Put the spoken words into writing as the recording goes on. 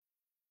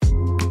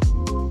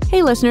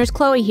Hey listeners,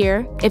 Chloe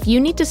here. If you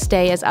need to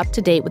stay as up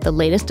to date with the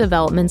latest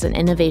developments and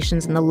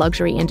innovations in the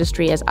luxury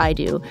industry as I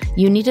do,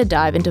 you need to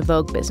dive into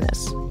Vogue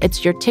Business.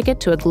 It's your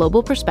ticket to a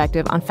global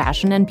perspective on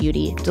fashion and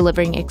beauty,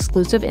 delivering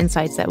exclusive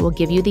insights that will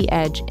give you the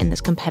edge in this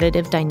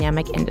competitive,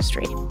 dynamic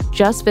industry.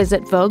 Just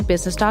visit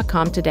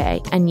VogueBusiness.com today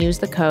and use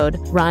the code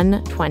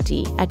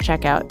RUN20 at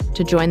checkout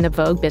to join the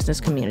Vogue Business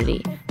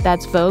community.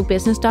 That's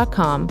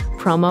VogueBusiness.com,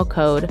 promo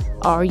code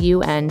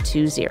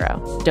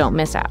RUN20. Don't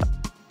miss out.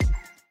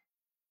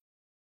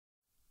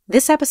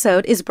 This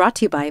episode is brought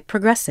to you by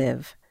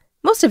Progressive.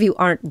 Most of you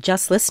aren't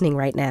just listening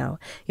right now.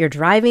 You're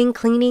driving,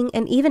 cleaning,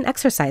 and even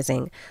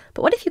exercising.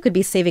 But what if you could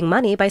be saving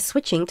money by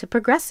switching to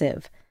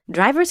Progressive?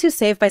 Drivers who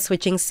save by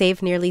switching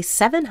save nearly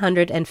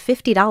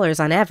 $750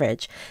 on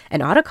average,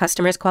 and auto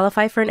customers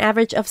qualify for an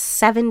average of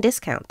 7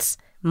 discounts.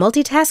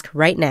 Multitask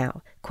right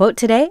now. Quote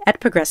today at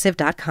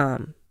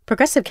Progressive.com.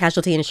 Progressive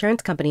Casualty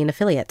Insurance Company and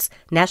Affiliates.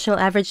 National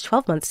average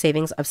 12-month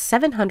savings of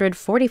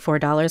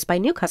 $744 by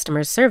new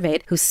customers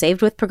surveyed who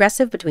saved with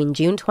Progressive between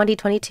June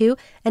 2022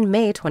 and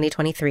May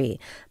 2023.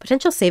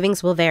 Potential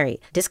savings will vary.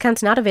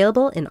 Discounts not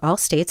available in all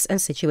states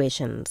and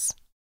situations.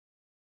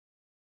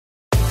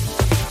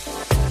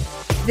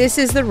 This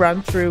is The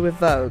Run Through with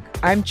Vogue.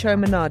 I'm Cho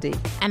Minardi.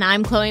 And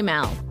I'm Chloe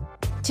Mel.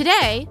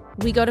 Today,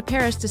 we go to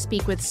Paris to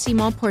speak with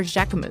Simon Porte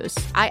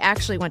Jacquemus. I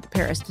actually went to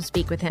Paris to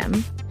speak with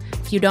him.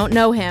 If you don't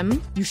know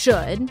him, you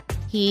should.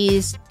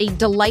 He's a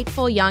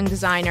delightful young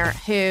designer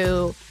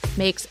who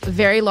makes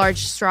very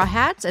large straw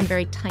hats and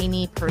very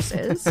tiny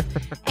purses.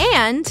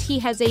 And he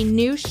has a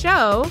new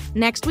show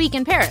next week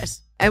in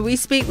Paris. And we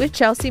speak with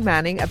Chelsea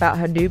Manning about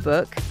her new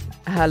book,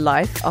 her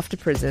life after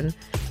prison,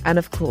 and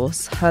of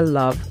course, her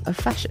love of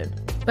fashion.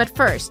 But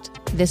first,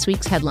 this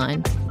week's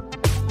headline.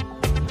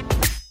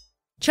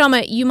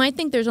 Choma, you might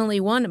think there's only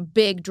one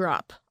big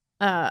drop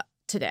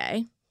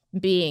today,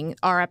 being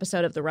our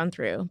episode of The Run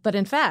Through. But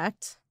in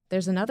fact,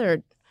 there's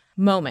another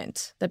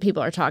moment that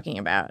people are talking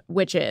about,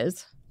 which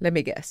is... Let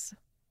me guess.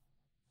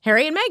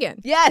 Harry and Meghan.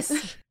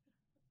 Yes!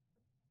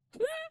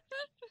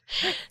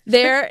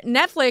 Their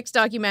Netflix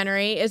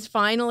documentary is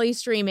finally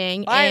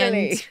streaming.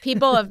 Finally. And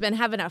people have been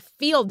having a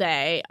field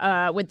day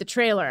with the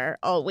trailer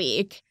all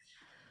week.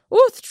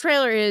 Ooh, the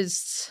trailer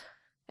is...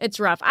 It's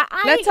rough.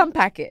 Let's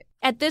unpack it.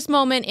 At this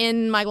moment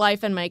in my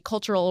life and my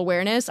cultural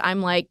awareness,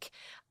 I'm like,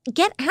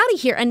 get out of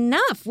here.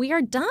 Enough. We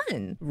are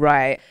done.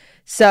 Right.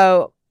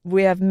 So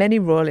we have many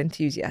royal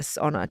enthusiasts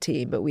on our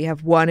team, but we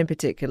have one in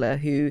particular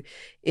who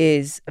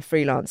is a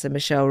freelancer,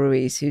 Michelle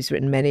Ruiz, who's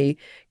written many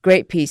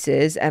great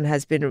pieces and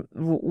has been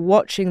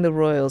watching the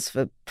royals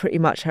for pretty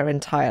much her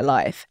entire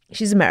life.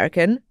 She's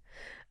American.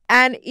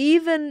 And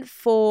even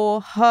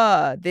for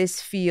her, this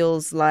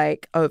feels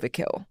like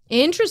overkill.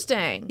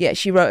 Interesting. Yeah,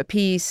 she wrote a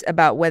piece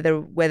about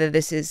whether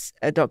this is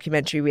a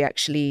documentary we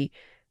actually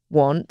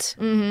want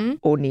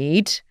or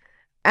need.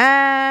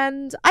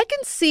 And I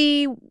can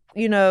see,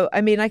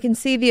 I can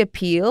see the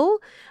appeal.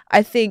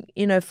 I think,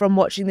 from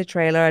watching the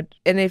trailer,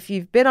 and if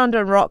you've been under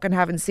a rock and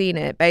haven't seen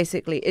it,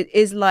 basically, it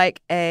is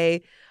like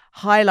a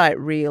highlight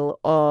reel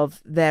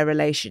of their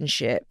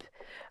relationship.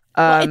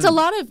 Well, it's a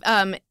lot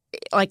of...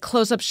 like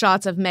close-up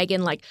shots of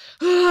Meghan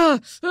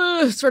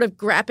sort of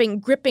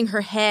gripping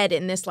her head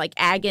in this like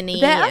agony.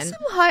 There are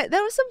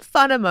some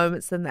funner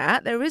moments than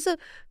that. There is a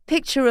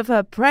picture of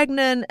her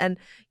pregnant, and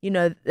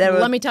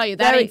let me tell you,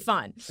 that ain't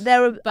fun.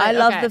 I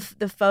love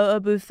the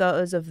photo booth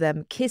photos of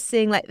them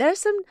kissing. Like there are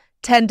some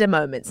tender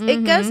moments.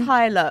 It goes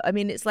high low. I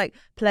mean, it's like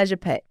pleasure,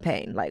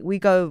 pain. Like we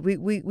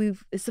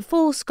it's the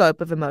full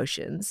scope of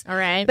emotions. All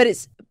right, but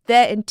it's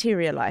their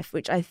interior life,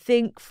 which I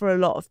think for a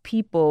lot of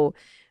people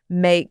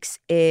makes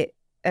it,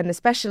 and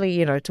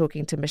especially,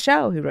 talking to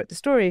Michelle, who wrote the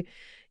story,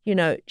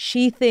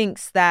 she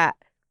thinks that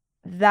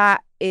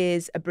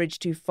is a bridge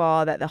too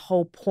far, that the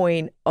whole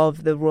point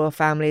of the royal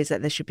family is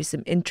that there should be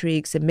some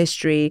intrigue, some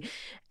mystery,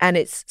 and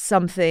it's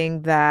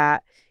something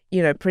that,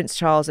 Prince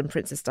Charles and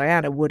Princess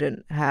Diana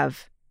wouldn't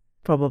have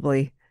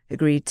probably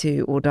agreed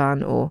to or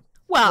done or...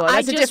 Well, that's I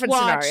a just different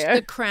watched scenario.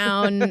 The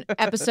Crown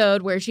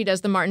episode where she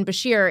does the Martin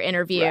Bashir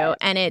interview, right.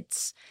 And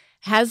it's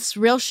has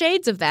real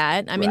shades of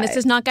that. I mean, This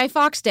is not Guy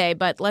Fawkes Day,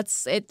 but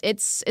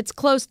it's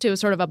close to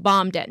sort of a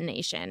bomb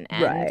detonation.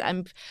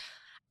 And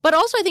but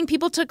also I think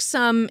people took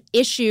some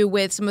issue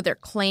with some of their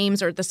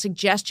claims or the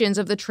suggestions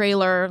of the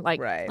trailer. Like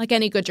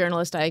any good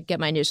journalist, I get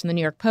my news from the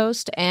New York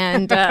Post.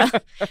 And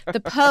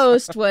the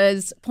Post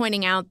was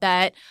pointing out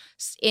that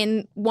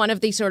in one of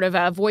the sort of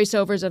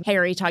voiceovers of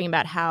Harry talking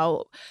about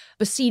how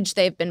besieged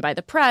they've been by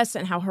the press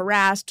and how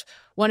harassed,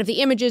 one of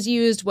the images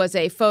used was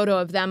a photo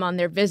of them on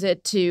their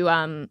visit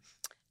to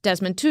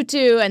Desmond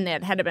Tutu, and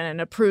that had been an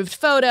approved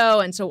photo.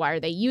 And so why are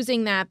they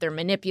using that? They're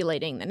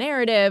manipulating the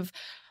narrative,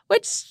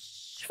 which...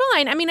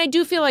 fine. I mean, I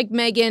do feel like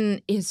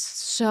Meghan is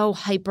so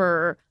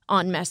hyper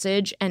on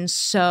message and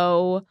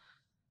so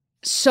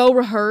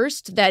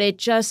rehearsed that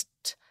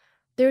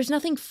there's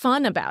nothing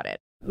fun about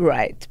it.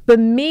 Right. But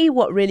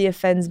what really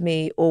offends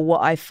me, or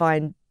what I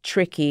find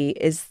tricky,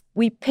 is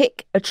we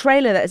pick a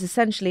trailer that is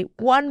essentially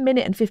 1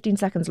 minute and 15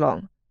 seconds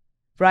long,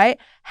 right?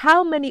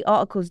 How many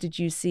articles did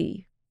you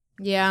see?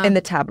 in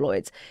the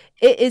tabloids.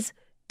 It is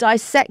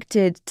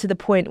dissected to the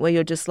point where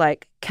you're just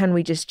like, can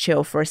we just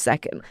chill for a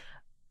second?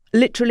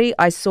 Literally,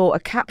 I saw a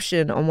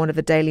caption on one of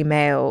the Daily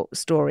Mail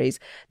stories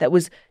that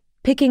was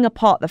picking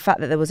apart the fact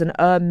that there was an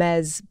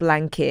Hermes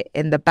blanket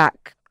in the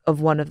back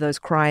of one of those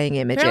crying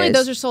images. Apparently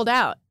those are sold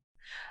out.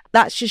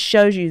 That just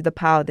shows you the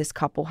power this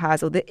couple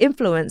has, or the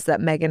influence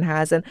that Meghan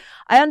has. And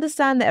I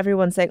understand that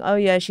everyone's saying, "Oh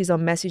yeah, she's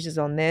on messages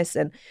on this,"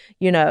 and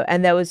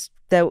and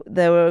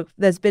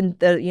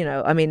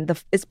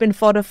it's been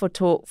fodder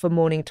for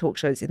morning talk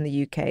shows in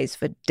the UK's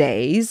for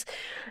days.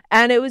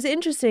 And it was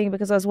interesting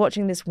because I was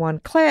watching this one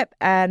clip,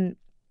 and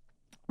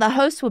the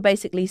hosts were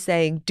basically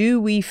saying,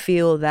 "Do we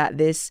feel that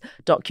this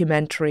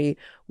documentary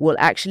will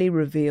actually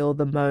reveal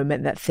the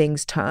moment that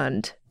things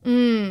turned,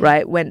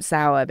 right, went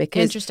sour?"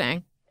 Because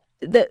interesting.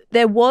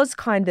 There was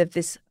kind of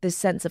this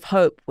sense of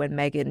hope when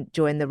Meghan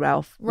joined the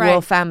royal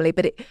family,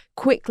 but it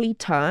quickly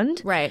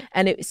turned. Right.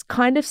 And it's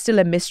kind of still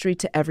a mystery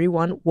to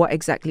everyone what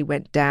exactly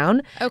went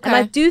down. Okay. And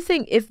I do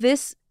think if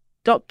this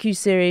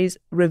docuseries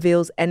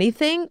reveals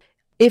anything,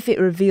 if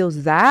it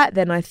reveals that,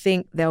 then I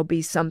think there'll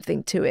be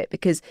something to it.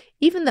 Because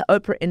even the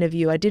Oprah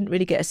interview, I didn't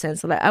really get a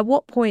sense of, like, at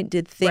what point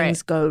did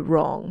things go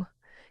wrong?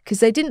 Because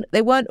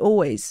they weren't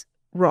always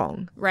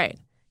wrong. Right.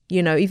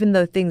 Even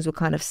though things were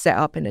kind of set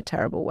up in a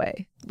terrible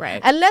way.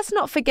 Right. And let's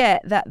not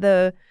forget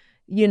that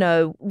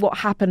what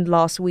happened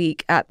last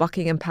week at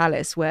Buckingham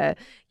Palace, where,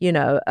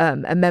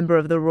 a member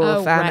of the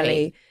royal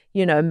family,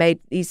 made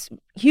these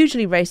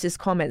hugely racist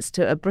comments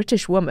to a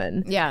British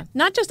woman. Yeah.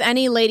 Not just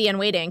any lady in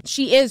waiting.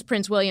 She is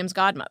Prince William's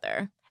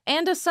godmother.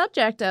 And a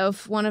subject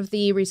of one of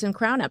the recent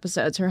Crown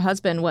episodes. Her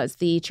husband was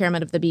the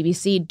chairman of the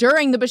BBC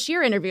during the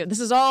Bashir interview.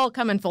 This is all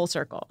coming full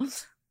circle.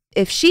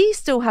 If she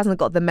still hasn't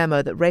got the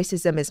memo that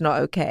racism is not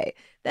okay,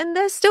 then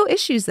there's still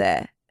issues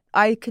there.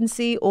 I can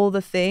see all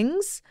the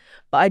things,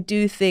 but I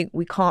do think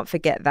we can't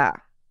forget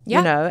that,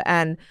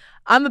 and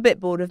I'm a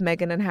bit bored of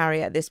Meghan and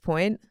Harry at this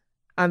point.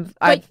 I'm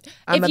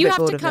if you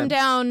have to come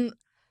down,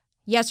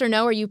 yes or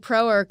no, are you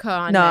pro or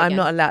con? No, Meghan? I'm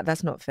not allowed.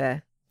 That's not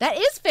fair. That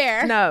is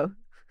fair. No.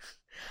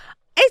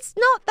 It's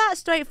not that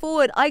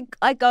straightforward.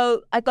 I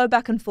go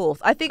back and forth.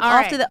 I think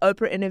after the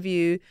Oprah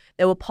interview,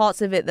 there were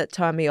parts of it that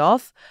turned me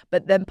off,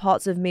 but then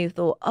parts of me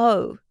thought,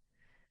 I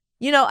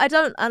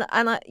don't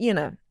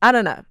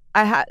know.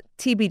 I had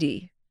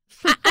TBD.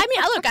 I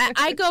mean, look,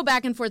 I go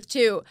back and forth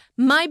too.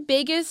 Not my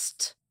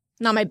biggest,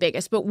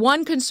 but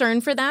one concern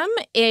for them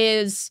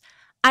is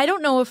I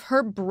don't know if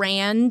her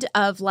brand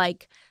of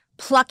like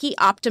plucky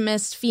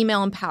optimist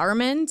female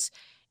empowerment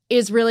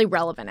is really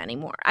relevant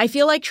anymore. I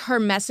feel like her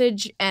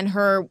message and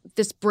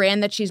this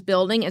brand that she's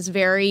building is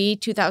very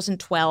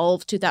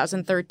 2012,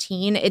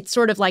 2013. It's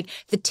sort of like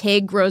The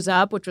Tig Grows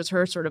Up, which was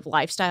her sort of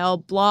lifestyle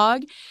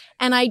blog.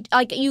 And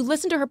you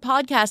listen to her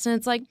podcast and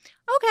it's like,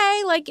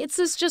 okay, like it's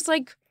just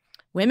like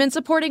women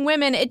supporting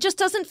women. It just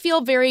doesn't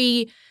feel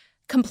very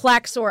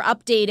complex or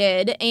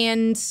updated.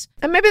 And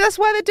maybe that's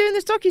why they're doing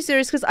this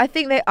docuseries, because I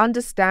think they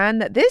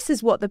understand that this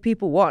is what the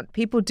people want.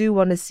 People do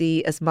want to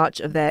see as much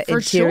of their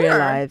interior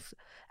life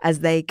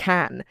as they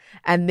can,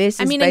 and this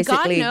is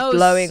basically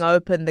blowing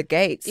open the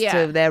gates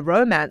to their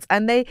romance.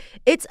 And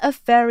it's a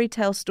fairy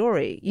tale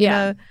story, you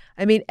know.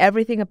 I mean,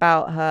 everything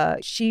about her,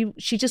 she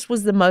just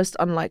was the most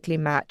unlikely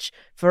match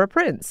for a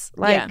prince.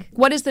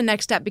 What is the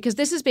next step? Because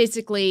this is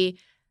basically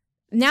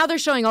now they're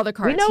showing all the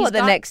cards. We know what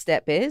the next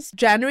step is.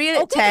 January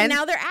 10th.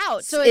 Now they're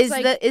out. So it's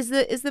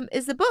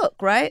the book,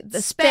 right?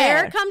 The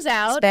Spare comes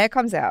out. Spare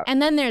comes out,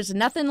 and then there's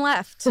nothing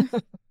left.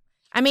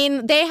 I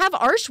mean, they have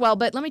Archewell,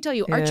 but let me tell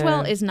you,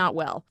 Archewell is not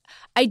well.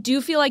 I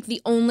do feel like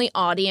the only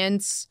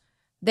audience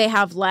they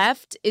have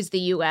left is the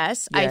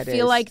U.S. I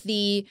feel like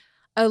the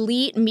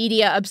elite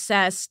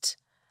media-obsessed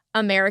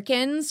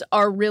Americans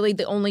are really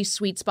the only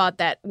sweet spot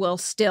that will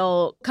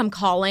still come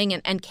calling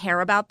and care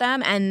about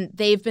them, and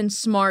they've been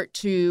smart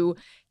to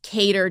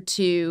cater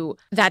to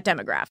that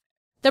demographic.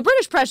 The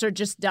British press are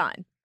just done.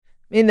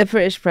 I mean, the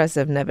British press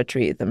have never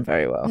treated them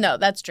very well. No,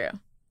 that's true.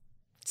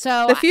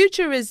 So the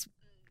future is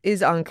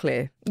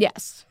unclear.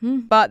 Yes.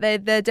 But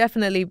they've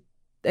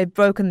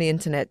broken the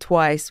internet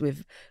twice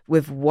with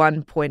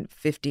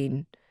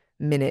 1.15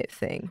 minute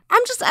thing.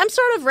 I'm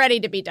sort of ready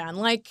to be done.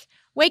 Like,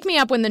 wake me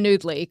up when the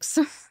nude leaks.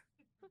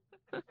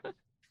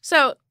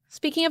 So,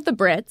 speaking of the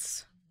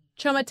Brits,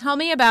 Choma, tell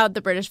me about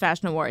the British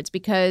Fashion Awards,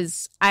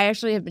 because I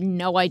actually have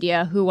no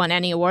idea who won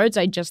any awards.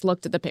 I just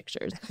looked at the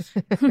pictures.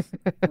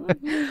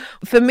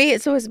 For me,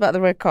 it's always about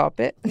the red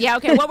carpet. Yeah,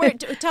 okay. Tell me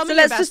your So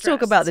let's best just talk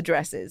dressed. about the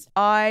dresses.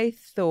 I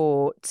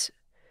thought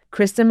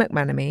Kristen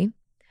McManamy.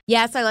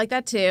 Yes, I like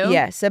that too.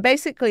 Yeah, so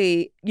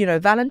basically,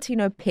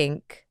 Valentino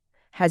pink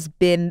has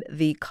been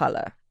the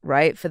color,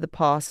 right? For the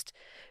past,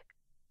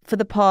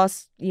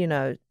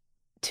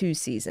 2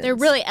 seasons. They're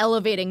really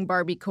elevating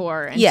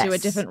Barbiecore into a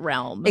different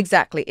realm.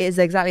 Exactly. It is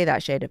exactly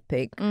that shade of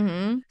pink.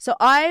 Mm-hmm. So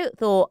I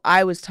thought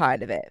I was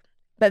tired of it.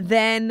 But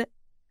then,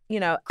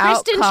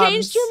 Kristen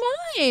changed your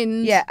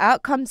mind. Yeah,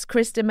 out comes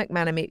Kristen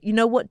McManamy. You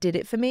know what did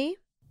it for me?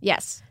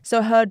 Yes.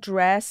 So her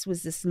dress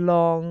was this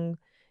long,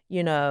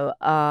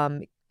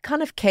 kind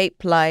of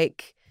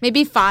cape-like,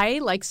 Maybe fi,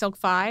 like silk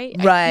fi.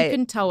 Right. You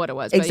couldn't tell what it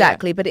was.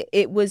 Exactly. But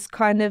it was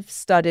kind of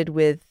studded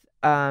with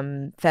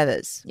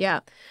feathers. Yeah.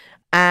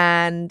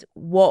 And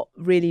what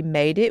really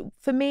made it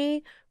for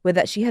me were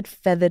that she had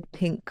feathered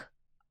pink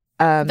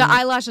the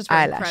eyelashes were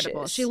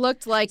incredible. She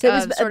looked like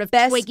a sort of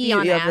Twiggy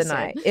on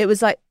acid. It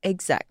was like,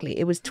 exactly.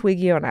 It was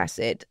Twiggy on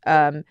acid.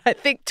 I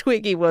think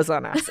Twiggy was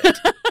on acid.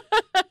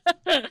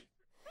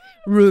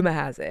 Rumor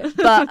has it.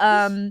 But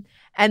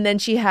and then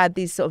she had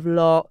these sort of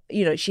long,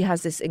 she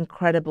has this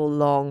incredible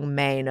long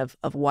mane of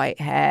white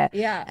hair.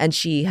 Yeah. And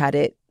she had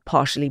it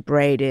partially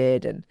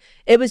braided, and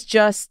it was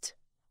just...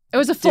 It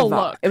was a full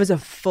look. It was a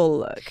full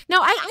look. No,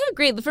 I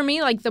agree. For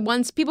me, like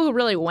the people who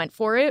really went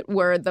for it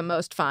were the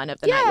most fun of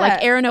the night.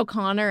 Like Erin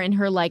O'Connor and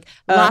her like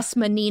Las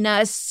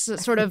Meninas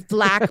sort of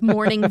black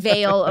mourning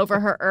veil over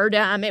her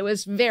eardrum. It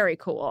was very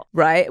cool.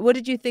 Right. What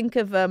did you think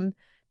of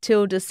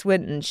Tilda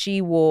Swinton?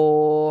 She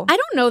wore... I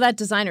don't know that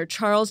designer,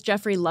 Charles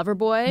Jeffrey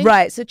Loverboy.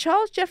 Right. So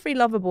Charles Jeffrey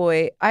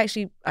Loverboy, I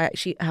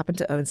actually happen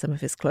to own some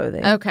of his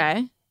clothing.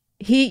 Okay.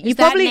 Is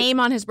that name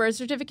on his birth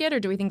certificate, or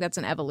do we think that's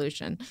an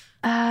evolution?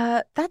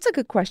 That's a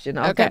good question.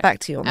 I'll get back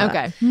to you on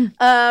that.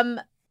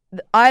 Okay.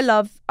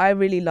 I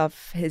really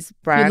love his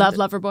brand. You love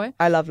Loverboy?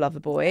 I love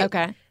Loverboy.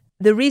 Okay.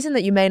 The reason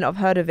that you may not have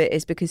heard of it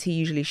is because he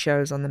usually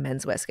shows on the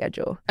menswear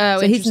schedule. Oh,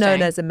 so he's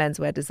known as a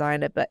menswear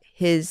designer, but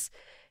he's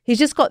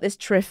just got this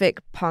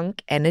terrific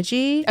punk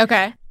energy.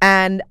 Okay.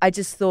 And I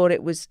just thought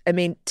it was,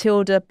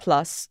 Tilda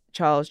plus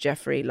Charles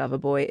Jeffrey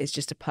Loverboy is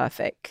just a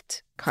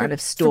perfect kind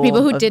of storm. For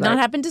people who did not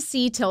happen to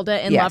see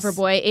Tilda in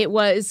Loverboy, it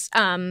was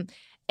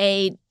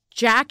a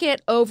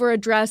jacket over a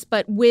dress,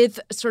 but with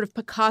sort of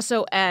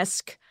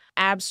Picasso-esque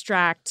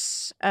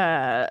abstract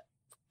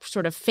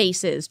sort of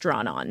faces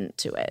drawn on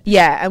to it.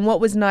 Yeah, and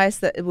what was nice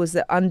that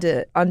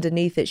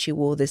underneath it she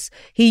wore this.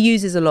 He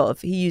uses a lot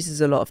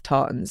of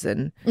tartans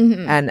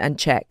and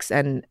checks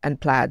and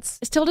plaids.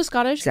 Is Tilda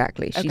Scottish?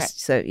 Exactly. Okay.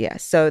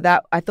 So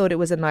that I thought it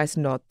was a nice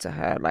nod to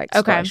her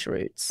Scottish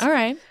roots. All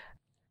right.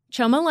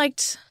 Choma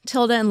liked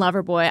Tilda and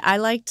Loverboy. I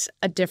liked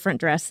a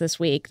different dress this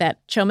week that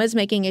Choma's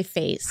making a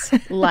face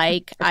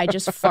like I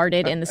just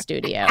farted in the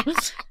studio.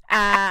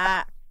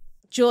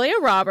 Julia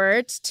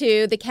Roberts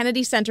to the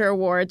Kennedy Center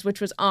Awards, which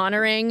was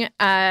honoring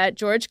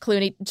George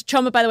Clooney.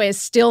 Choma, by the way,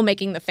 is still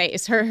making the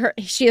face.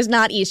 She is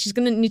not eased. She's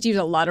going to need to use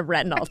a lot of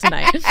retinol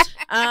tonight.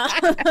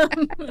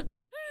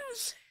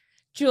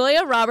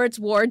 Julia Roberts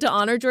wore, to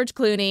honor George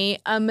Clooney,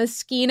 a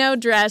Moschino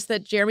dress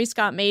that Jeremy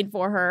Scott made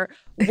for her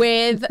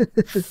with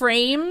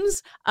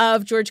frames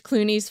of George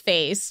Clooney's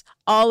face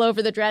all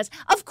over the dress.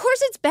 Of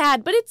course it's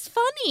bad, but it's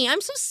funny.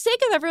 I'm so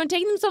sick of everyone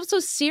taking themselves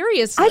so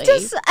seriously. I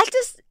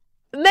just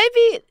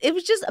maybe it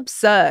was just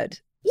absurd.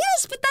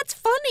 Yes, but that's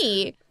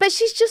funny. But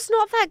she's just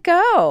not that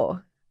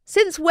girl.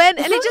 Since when?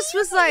 And it just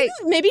was like...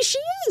 Maybe she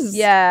is.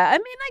 Yeah.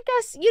 I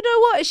guess, you know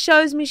what? It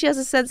shows me she has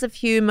a sense of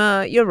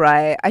humor. You're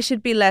right. I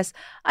should be less...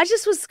 I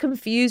just was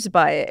confused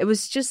by it. It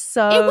was just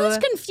so... It was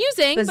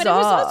confusing, bizarre. But it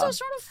was also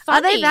sort of funny.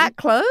 Are they that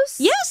close?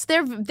 Yes,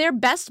 they're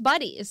best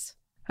buddies.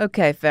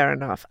 Okay, fair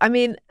enough. I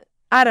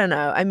don't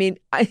know.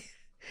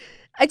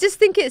 I just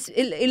think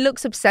it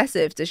looks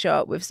obsessive to show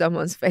up with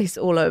someone's face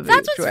all over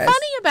That's what's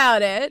funny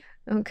about it.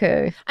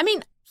 Okay.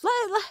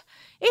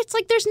 It's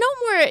like there's no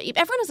more...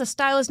 Everyone has a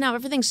stylist now.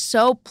 Everything's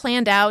so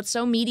planned out,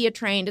 so media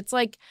trained. It's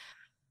like,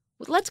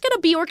 let's get a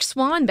Bjork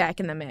Swan back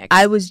in the mix.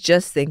 I was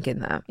just thinking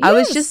that. Yes. I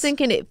was just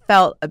thinking it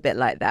felt a bit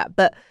like that.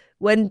 But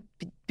when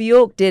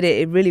Bjork did it,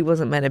 it really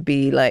wasn't meant to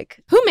be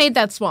like... Who made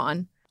that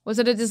swan? Was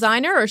it a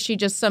designer, or is she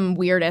just some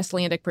weird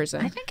Icelandic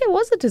person? I think it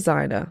was a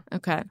designer.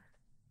 Okay.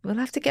 We'll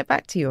have to get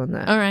back to you on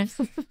that. All right.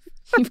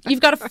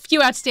 You've got a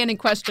few outstanding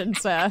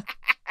questions to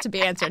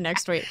be answered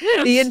next week.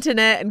 The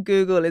internet and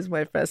Google is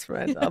my best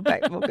friend.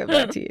 We'll get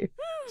back to you.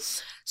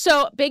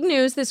 So, big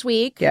news this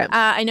week. Yeah.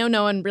 I know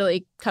no one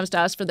really comes to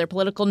us for their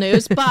political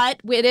news, but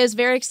it is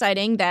very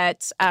exciting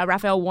that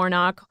Raphael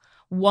Warnock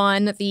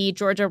won the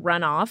Georgia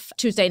runoff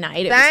Tuesday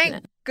night.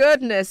 Thank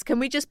goodness. Can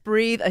we just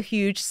breathe a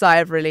huge sigh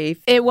of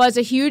relief? It was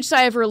a huge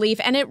sigh of relief,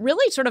 and it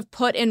really sort of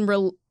put in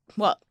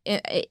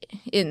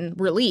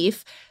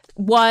relief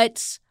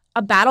what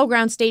a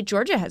battleground state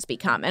Georgia has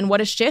become and what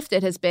a shift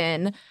it has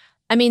been.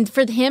 I mean,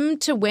 for him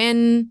to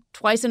win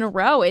twice in a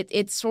row,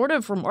 it's sort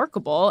of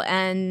remarkable.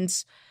 And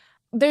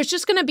there's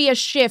just going to be a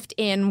shift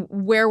in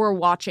where we're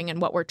watching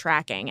and what we're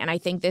tracking. And I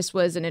think this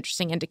was an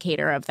interesting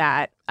indicator of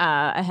that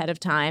ahead of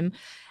time.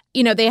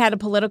 You know, they had a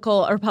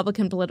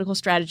Republican political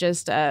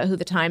strategist who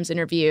the Times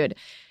interviewed,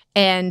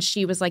 and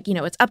she was like,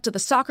 it's up to the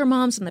soccer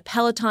moms and the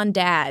Peloton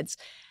dads.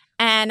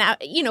 And,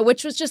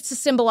 which was just to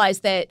symbolize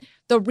that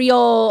the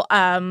real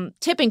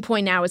tipping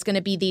point now is going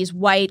to be these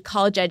white,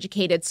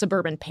 college-educated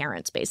suburban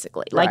parents,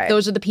 basically. Like, right.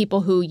 Those are the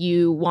people who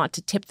you want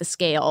to tip the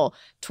scale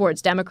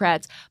towards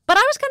Democrats. But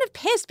I was kind of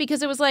pissed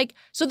because it was like,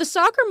 so the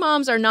soccer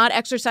moms are not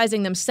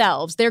exercising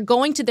themselves. They're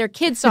going to their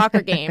kids'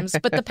 soccer games,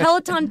 but the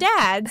Peloton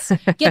dads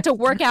get to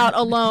work out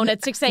alone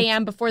at 6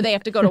 a.m. before they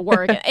have to go to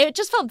work. It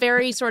just felt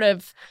very sort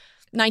of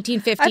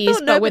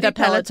 1950s, but with a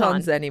Peloton.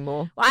 Pelotons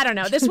anymore. Well, I don't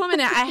know. This woman,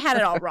 I had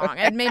it all wrong.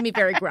 It made me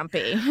very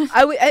grumpy.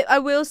 I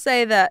will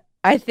say that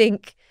I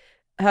think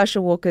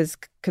Herschel Walker's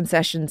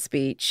concession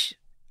speech,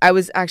 I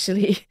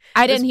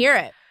didn't hear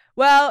it.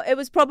 Well, it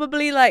was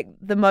probably like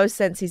the most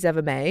sense he's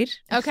ever made.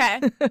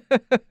 Okay.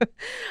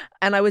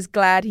 And I was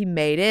glad he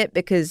made it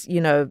because,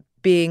 you know,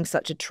 being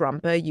such a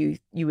Trumper, you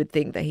would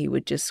think that he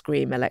would just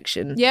scream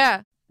election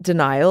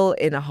denial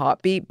in a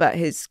heartbeat. But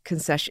his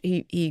concession,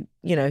 he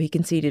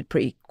conceded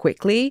pretty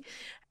quickly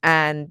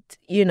and,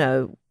 you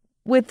know,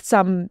 with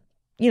some,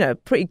 you know,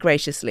 pretty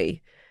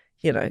graciously,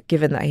 you know,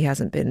 given that he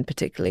hasn't been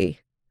particularly.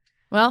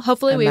 Well,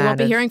 hopefully we won't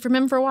be hearing from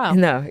him for a while.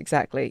 No,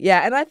 exactly.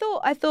 Yeah. And I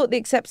thought the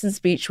acceptance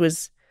speech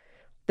was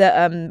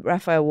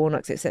Raphael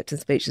Warnock's acceptance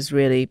speech is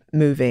really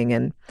moving,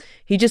 and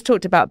he just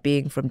talked about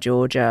being from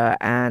Georgia,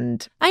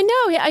 and I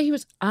know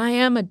I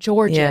am a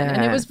Georgian,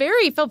 and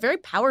it felt very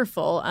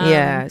powerful.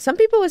 Some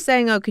people were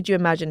saying, "Oh, could you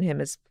imagine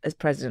him as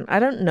president?" I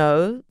don't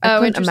know. I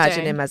couldn't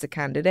imagine him as a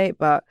candidate,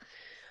 but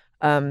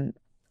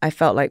I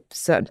felt like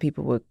certain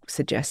people were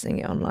suggesting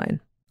it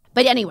online.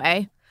 But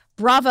anyway,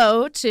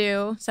 bravo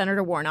to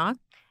Senator Warnock,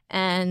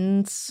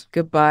 and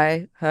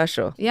goodbye,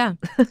 Herschel. Yeah.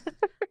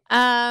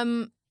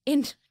 In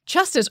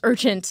just as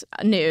urgent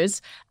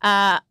news,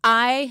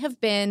 I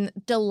have been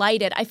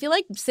delighted. I feel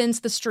like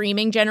since the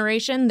streaming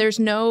generation,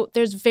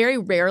 there's very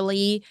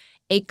rarely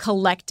a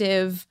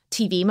collective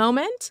TV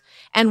moment.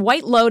 And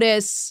White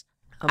Lotus,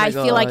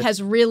 feel like,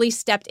 has really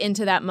stepped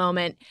into that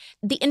moment.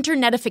 The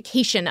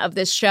internetification of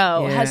this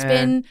show has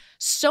been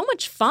so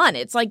much fun.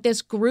 It's like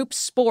this group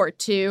sport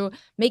to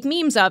make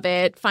memes of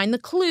it, find the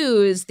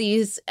clues.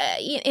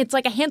 It's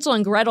like a Hansel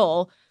and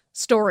Gretel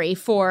story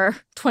for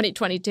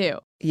 2022.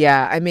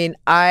 Yeah, I mean,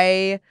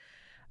 I'm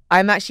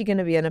actually going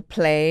to be in a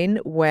plane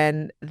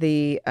when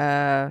the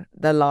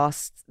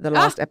last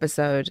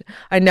episode.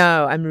 I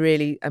know, I'm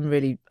really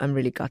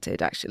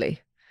gutted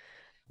actually.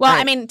 Well,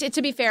 I mean,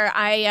 to be fair,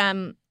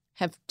 I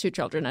have 2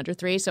 children under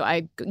 3, so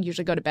I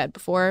usually go to bed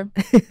before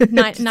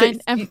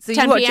 10 so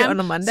you watch p.m. it on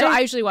a Monday? So I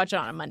usually watch it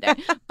on a Monday.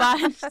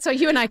 But so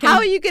you and I can. How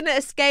are you going to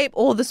escape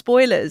all the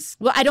spoilers?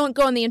 Well, I don't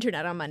go on the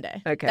internet on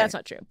Monday. Okay, that's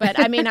not true. But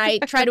I mean, I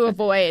try to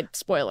avoid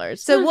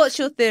spoilers. So what's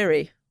your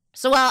theory?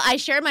 So, well, I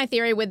shared my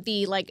theory with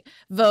the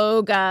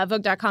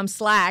Vogue.com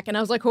Slack, and I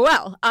was like,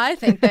 well, I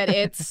think that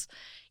it's,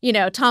 you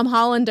know, Tom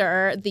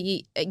Hollander,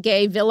 the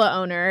gay villa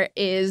owner,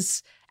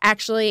 is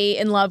actually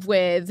in love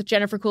with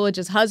Jennifer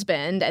Coolidge's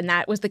husband, and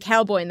that was the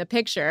cowboy in the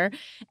picture.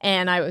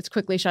 And I was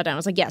quickly shut down. I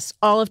was like, yes,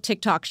 all of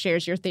TikTok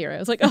shares your theory. I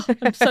was like, oh,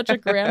 I'm such a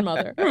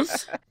grandmother.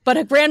 But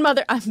a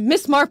grandmother,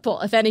 Miss Marple,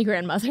 if any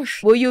grandmother.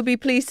 Well, you'll be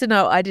pleased to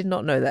know I did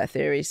not know that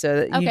theory, so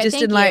that you just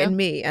enlightened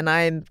me, and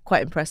I am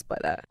quite impressed by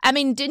that. I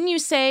mean, didn't you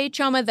say,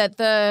 Choma, that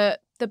the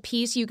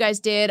piece you guys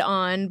did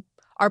on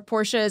are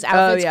Portia's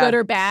outfits good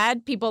or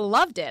bad? People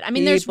loved it. I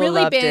mean, there's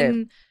really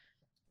been...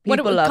 What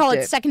do we call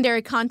it?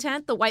 Secondary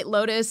content? The White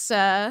Lotus?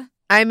 I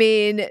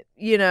mean,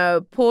 you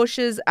know,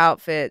 Portia's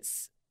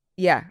outfits.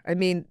 Yeah, I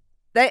mean,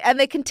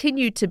 they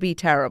continue to be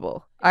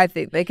terrible. I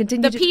think they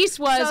continue. The piece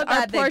was, so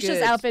are Portia's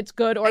outfits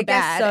good or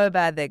bad? So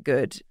bad they're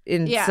good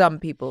in some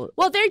people.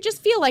 Well, they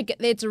just feel like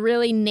it's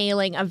really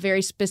nailing a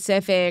very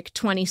specific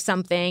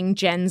 20-something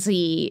Gen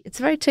Z. It's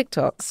very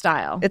TikTok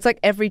style. It's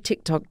like every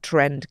TikTok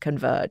trend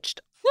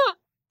converged.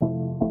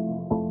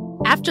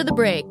 After the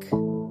break,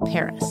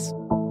 Paris.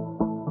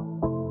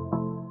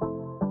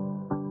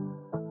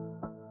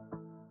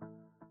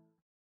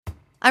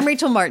 I'm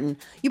Rachel Martin.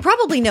 You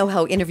probably know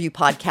how interview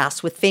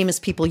podcasts with famous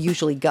people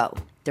usually go.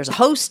 There's a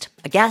host,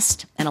 a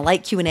guest, and a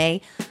light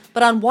Q&A.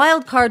 But on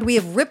Wildcard, we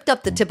have ripped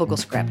up the typical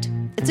script.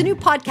 It's a new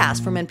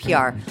podcast from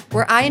NPR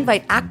where I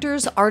invite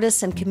actors,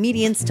 artists, and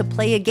comedians to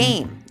play a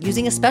game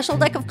using a special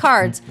deck of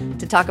cards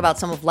to talk about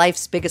some of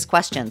life's biggest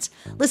questions.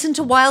 Listen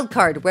to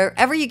Wildcard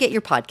wherever you get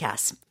your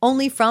podcasts,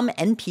 only from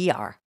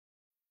NPR.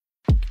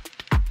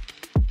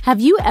 Have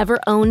you ever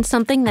owned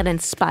something that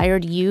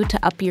inspired you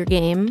to up your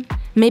game?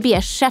 Maybe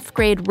a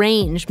chef-grade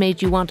range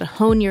made you want to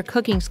hone your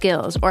cooking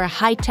skills, or a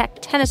high-tech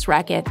tennis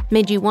racket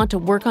made you want to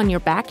work on your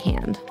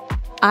backhand.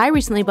 I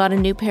recently bought a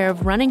new pair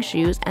of running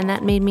shoes, and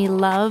that made me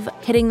love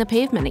hitting the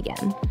pavement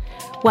again.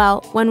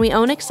 Well, when we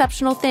own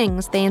exceptional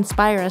things, they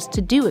inspire us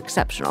to do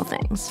exceptional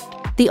things.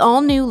 The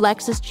all-new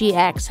Lexus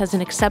GX has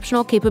an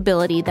exceptional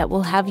capability that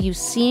will have you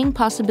seeing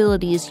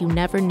possibilities you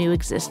never knew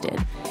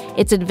existed.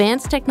 Its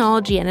advanced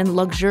technology and a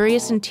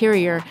luxurious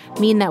interior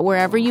mean that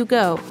wherever you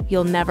go,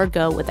 you'll never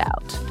go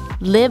without.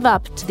 Live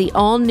up to the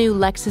all-new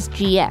Lexus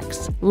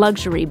GX,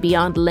 luxury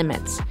beyond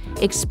limits.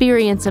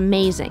 Experience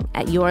amazing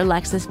at your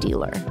Lexus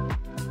dealer.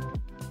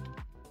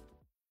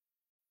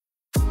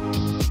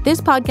 This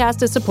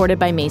podcast is supported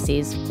by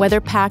Macy's. Whether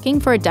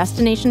packing for a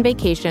destination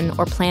vacation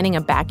or planning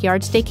a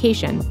backyard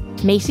staycation,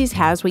 Macy's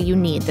has what you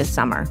need this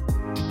summer.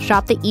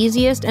 Shop the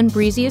easiest and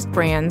breeziest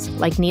brands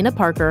like Nina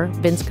Parker,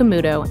 Vince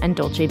Camuto, and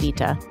Dolce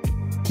Vita.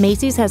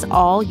 Macy's has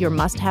all your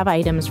must-have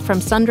items, from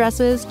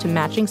sundresses to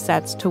matching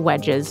sets to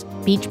wedges,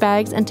 beach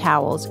bags and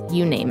towels,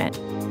 you name it.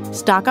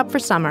 Stock up for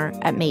summer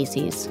at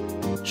Macy's.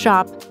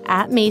 Shop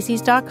at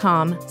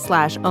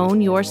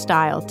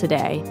Macys.com/ownyourstyle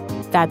today.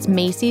 That's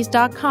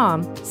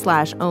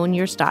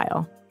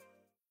Macys.com/ownyourstyle.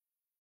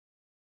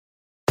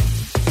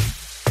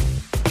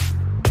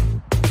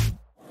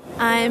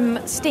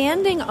 I'm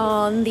standing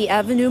on the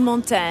Avenue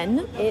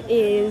Montaigne. It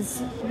is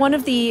one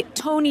of the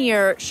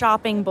tonier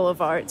shopping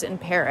boulevards in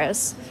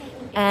Paris.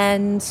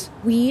 And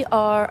we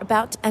are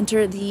about to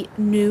enter the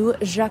new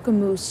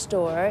Jaquemus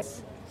store.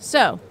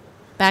 So,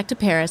 back to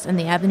Paris and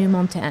the Avenue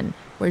Montaigne,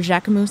 where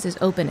Jaquemus is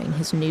opening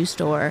his new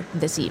store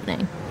this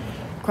evening.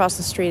 Across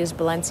the street is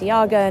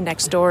Balenciaga.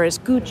 Next door is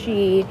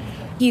Gucci.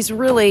 He's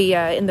really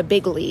in the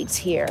big leagues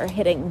here,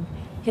 hitting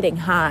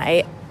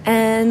high.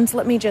 And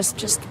let me just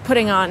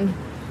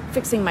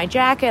fixing my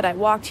jacket. I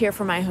walked here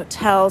from my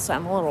hotel, so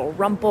I'm a little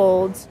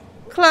rumpled.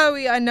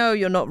 Chloe, I know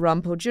you're not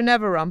rumpled. You're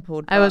never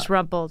rumpled. I was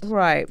rumpled.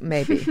 Right,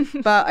 maybe.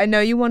 But I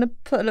know you want to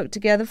put a look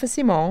together for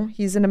Simon.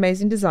 He's an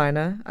amazing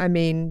designer. I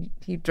mean,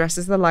 he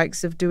dresses the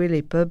likes of Dua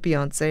Lipa,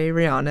 Beyonce,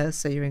 Rihanna,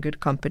 so you're in good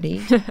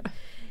company.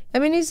 I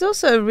mean, he's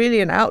also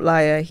really an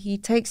outlier. He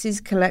takes his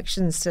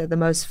collections to the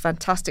most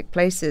fantastic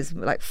places,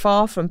 like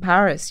far from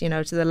Paris,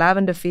 to the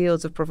lavender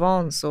fields of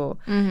Provence or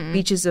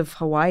beaches of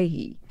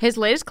Hawaii. His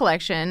latest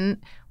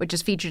collection, which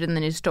is featured in the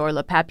new store,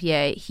 Le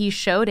Papier, he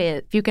showed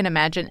it, if you can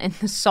imagine, in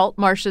the salt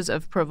marshes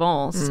of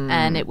Provence.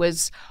 And it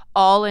was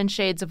all in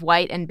shades of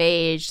white and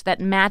beige that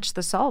matched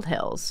the salt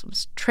hills. It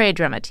was très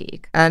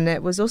dramatique. And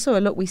it was also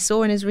a look we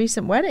saw in his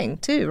recent wedding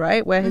too,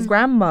 right? Where his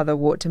grandmother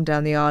walked him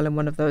down the aisle in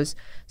one of those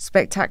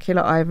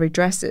spectacular ivory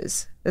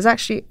dresses. There's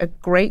actually a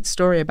great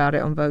story about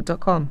it on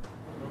Vogue.com.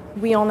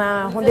 Oui, on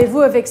a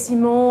rendez-vous avec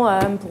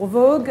Simon pour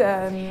Vogue.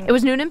 It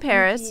was noon in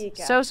Paris.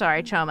 So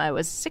sorry, Choma. It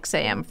was 6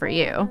 a.m. for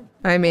you.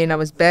 I mean, I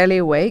was barely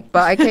awake,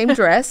 but I came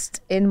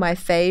dressed in my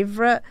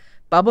favorite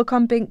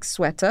bubblegum pink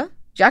sweater,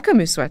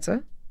 Jaquemus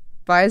sweater,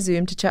 via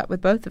Zoom to chat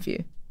with both of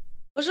you.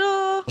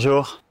 Bonjour.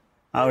 Bonjour.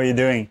 How are you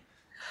doing?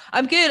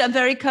 I'm good. I'm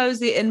very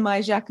cozy in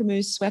my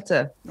Jaquemus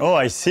sweater. Oh,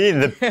 I see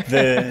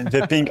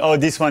the pink. Oh,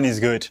 this one is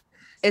good.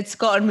 It's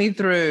gotten me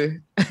through.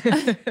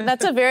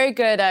 That's a very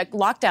good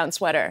lockdown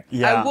sweater.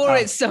 Yeah, I wore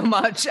it so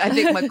much. I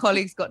think my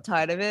colleagues got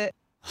tired of it.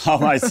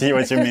 Oh, I see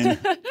what you mean.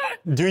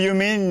 Do you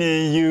mean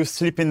you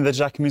sleep in the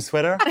Jaquemus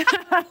sweater?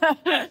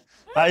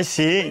 I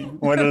see.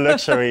 What a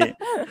luxury.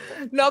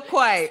 Not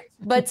quite.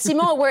 But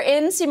Simon, we're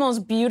in Simon's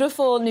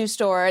beautiful new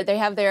store. They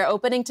have their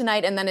opening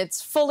tonight, and then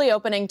it's fully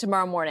opening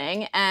tomorrow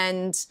morning.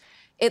 And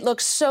it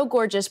looks so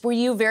gorgeous. Were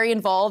you very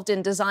involved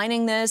in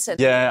designing this?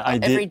 Yeah, I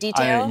did. Every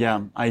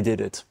detail? I did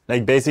it.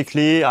 Like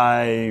basically,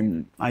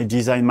 I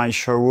designed my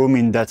showroom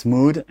in that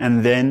mood,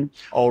 and then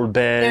all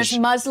beige. There's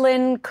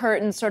muslin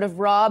curtains, sort of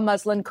raw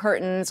muslin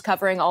curtains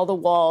covering all the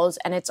walls,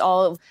 and it's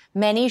all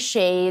many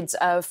shades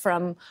of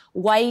from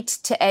white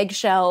to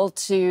eggshell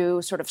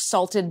to sort of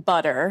salted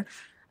butter,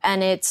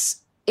 and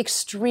it's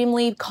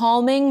extremely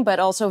calming, but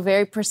also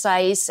very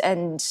precise.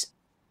 And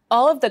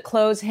all of the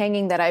clothes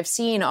hanging that I've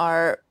seen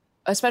are,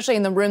 especially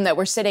in the room that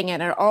we're sitting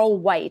in, are all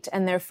white,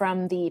 and they're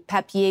from the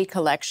Papier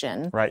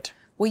collection. Right.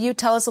 Will you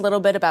tell us a little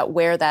bit about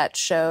where that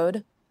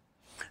showed?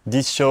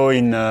 This show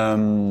in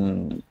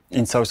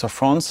south of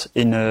France,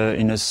 in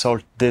a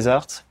salt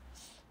desert.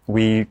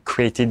 We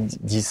created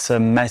this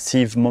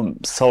massive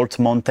salt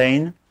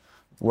mountain.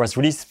 It was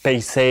really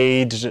space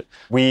age,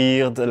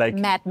 weird, like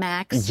Mad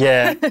Max.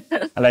 Yeah,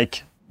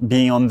 like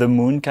being on the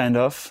moon, kind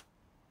of.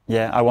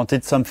 Yeah, I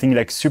wanted something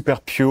like super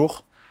pure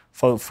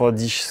for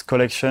this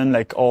collection,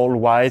 like all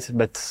white,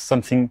 but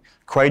something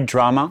quite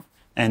drama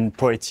and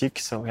poetic.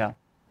 So yeah.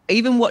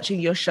 Even watching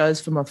your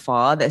shows from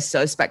afar, they're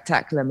so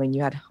spectacular. I mean,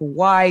 you had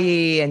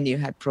Hawaii and you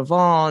had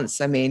Provence.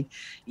 I mean,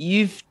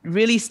 you've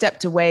really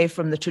stepped away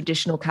from the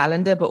traditional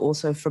calendar, but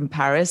also from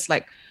Paris.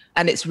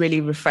 And it's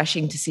really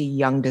refreshing to see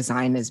young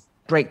designers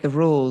break the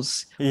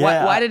rules.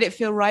 Yeah. Why did it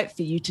feel right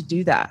for you to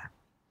do that?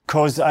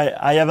 Because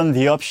I haven't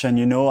the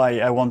option,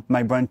 I want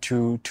my brand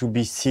to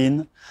be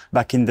seen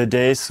back in the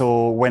day.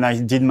 So when I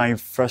did my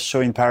first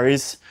show in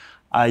Paris,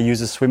 I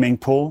used a swimming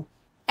pool.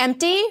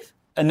 Empty?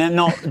 And then,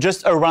 no,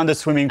 just around the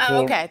swimming pool.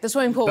 Oh, okay. The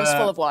swimming pool was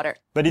full of water.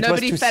 But it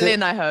Nobody was to fell say,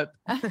 in, I hope.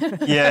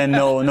 Yeah,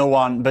 no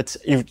one. But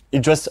it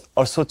just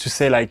also to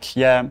say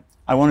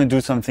I want to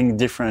do something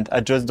different. I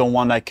just don't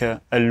want like a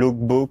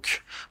lookbook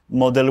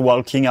model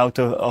walking out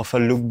of a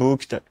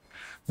lookbook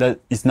that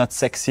is not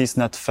sexy, it's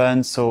not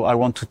fun. So I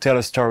want to tell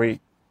a story.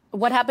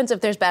 What happens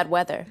if there's bad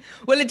weather?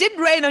 Well, it did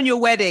rain on your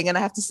wedding, and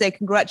I have to say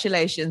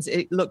congratulations.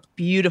 It looked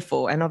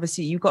beautiful. And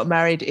obviously you got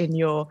married in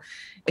your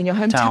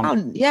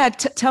hometown. Yeah,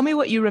 tell me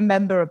what you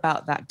remember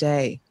about that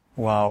day.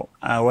 Wow,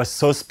 it was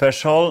so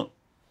special. It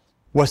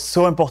was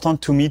so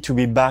important to me to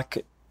be back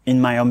in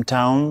my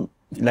hometown.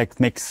 Like,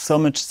 makes so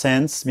much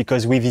sense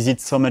because we visit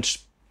so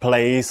much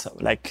place,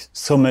 like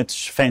so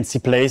much fancy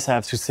place, I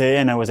have to say.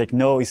 And I was like,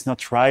 no, it's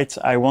not right.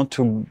 I want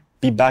to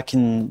be back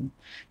in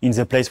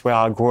the place where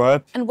I grew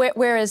up. And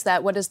where is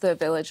that? What is the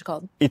village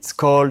called? It's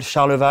called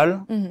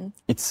Charleval. Mm-hmm.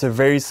 It's a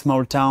very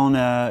small town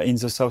in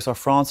the south of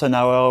France, an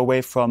hour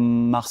away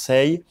from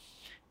Marseille.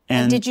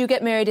 And did you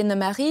get married in the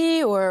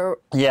Mairie or?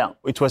 Yeah,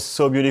 it was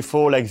so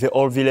beautiful. Like the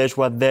whole village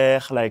was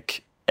there.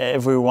 Like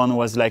everyone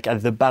was like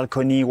at the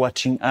balcony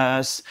watching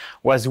us. It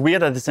was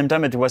weird at the same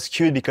time, but it was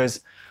cute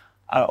because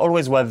I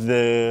always was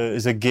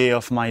the gay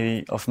of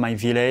my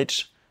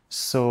village.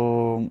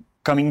 So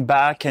coming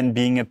back and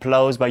being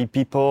applauded by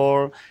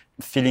people,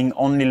 feeling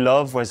only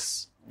love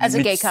was... As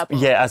a gay couple.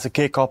 Yeah, as a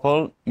gay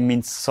couple,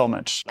 means so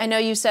much. I know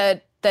you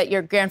said that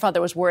your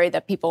grandfather was worried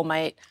that people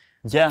might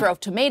throw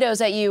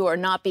tomatoes at you or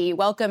not be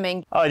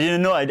welcoming. Oh, I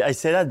didn't know I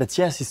said that, but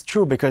yes, it's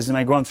true, because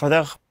my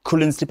grandfather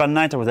couldn't sleep at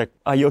night. I was like,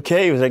 are you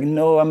okay? He was like,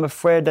 no, I'm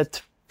afraid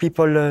that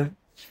people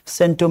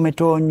send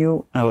tomato on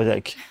you. I was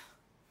like,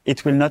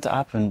 it will not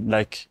happen.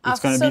 Like, it's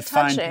going to be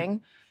fine.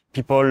 Touching.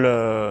 People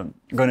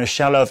going to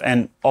share love.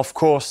 And of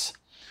course,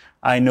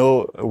 I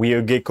know we're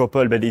a gay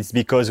couple, but it's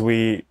because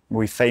we're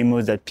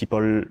famous that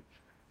people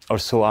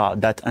also are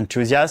that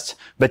enthusiastic.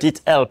 But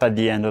it helps at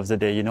the end of the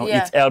day, you know.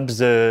 Yeah. It helps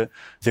the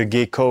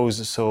gay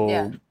cause.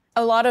 So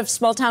a lot of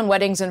small town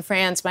weddings in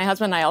France. My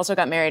husband and I also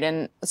got married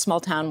in a small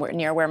town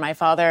near where my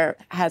father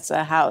has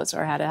a house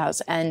or had a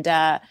house, and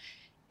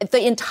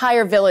the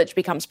entire village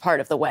becomes part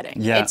of the wedding.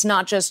 Yeah. It's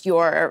not just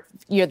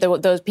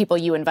those people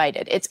you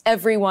invited. It's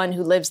everyone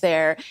who lives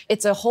there.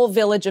 It's a whole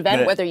village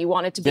event, whether you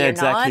want it to be or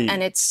not.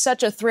 And it's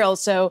such a thrill.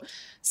 So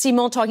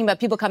Simon talking about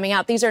people coming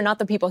out, these are not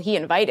the people he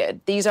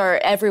invited. These are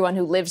everyone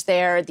who lives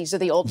there. These are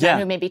the old men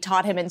who maybe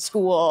taught him in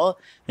school.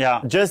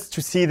 Yeah, just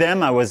to see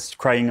them, I was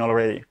crying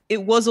already.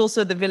 It was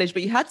also the village,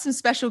 but you had some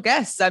special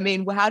guests. I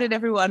mean, how did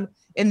everyone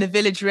in the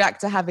village react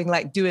to having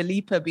like Dua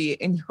Lipa be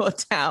in your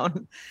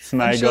town?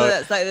 I'm sure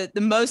that's like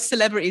the most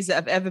celebrities that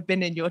have ever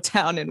been in your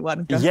town in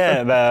one go.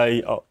 Yeah,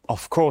 but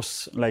of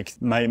course, like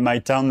my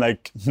town,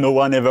 like no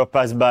one ever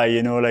passed by,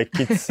 you know, like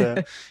it's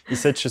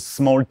such a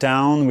small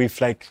town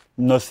with like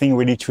nothing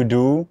really to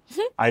do.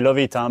 I love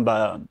it,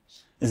 but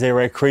they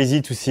were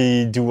crazy to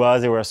see Dua.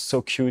 They were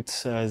so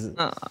cute.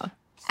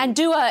 And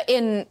Dua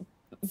in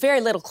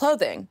very little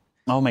clothing.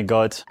 Oh my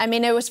God. I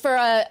mean, it was for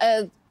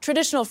a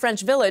traditional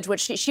French village,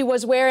 which she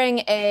was wearing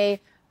a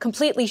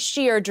completely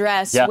sheer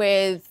dress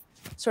with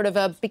sort of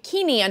a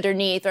bikini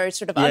underneath or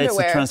sort of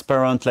underwear. It's a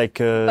transparent like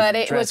but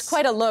it dress. was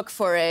quite a look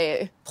for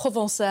a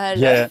Provençal.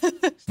 Yeah,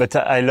 but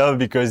I love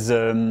because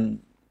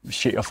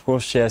she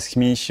asked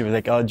me, she was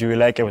like, oh, do you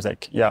like? I was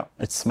like, yeah,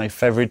 it's my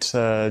favorite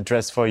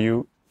dress for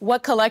you.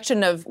 What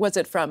collection was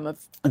it from?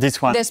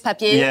 This one. This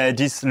papier? Yeah,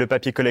 this Le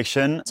Papier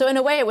collection. So in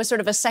a way, it was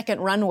sort of a second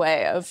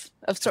runway of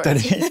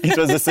sorts. It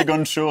was the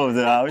second show of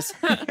the house.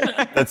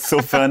 That's so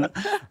fun.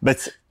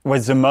 But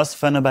what's the most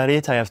fun about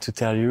it, I have to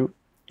tell you,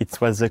 it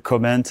was the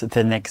comment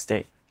the next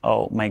day.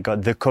 Oh my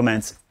God, the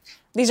comments.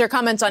 These are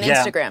comments on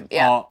Instagram.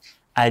 Yeah. Oh,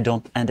 I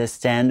don't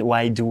understand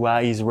why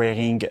Dua is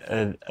wearing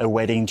a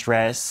wedding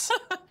dress.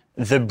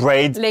 The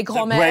braid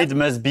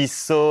must be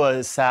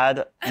so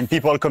sad. And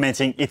people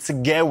commenting, it's a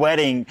gay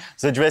wedding.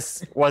 The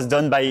dress was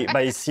done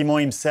by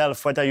Simon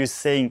himself. What are you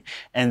saying?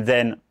 And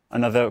then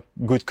another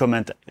good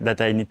comment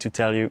that I need to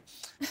tell you.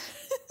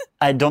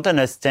 I don't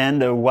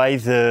understand why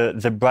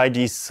the bride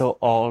is so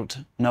old.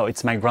 No,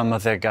 it's my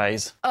grandmother,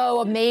 guys.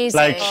 Oh,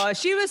 amazing.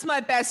 She was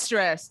my best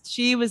dressed.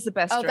 She was the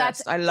best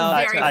dressed. I love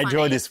it. I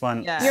draw this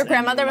one. Yeah. Your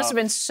grandmother must have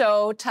been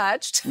so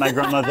touched. My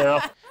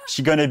grandmother,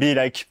 she's going to be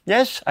like,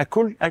 yes, I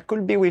could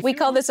be with you. We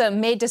call this a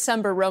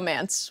May-December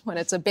romance when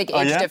it's a big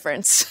age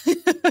difference.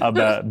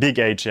 Big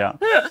age, yeah.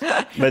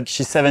 But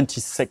she's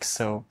 76,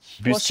 so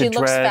well, she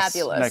looks dress,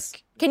 fabulous.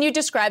 Like, can you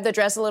describe the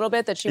dress a little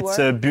bit that she wore? It's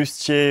a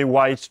bustier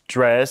white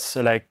dress,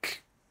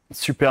 like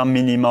super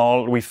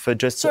minimal with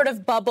just sort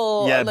of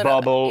bubble. Yeah,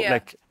 bubble, yeah.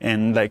 like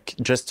and like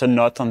just a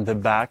knot on the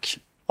back,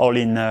 all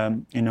in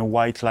a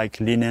white like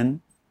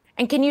linen.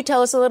 And can you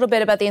tell us a little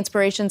bit about the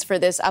inspirations for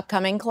this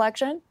upcoming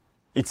collection?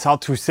 It's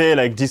hard to say.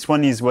 Like this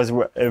one was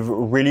a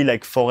really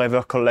like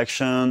forever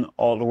collection,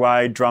 all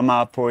white,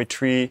 drama,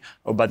 poetry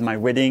about my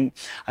wedding.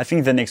 I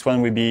think the next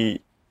one will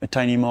be a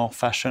tiny more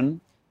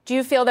fashion. Do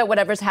you feel that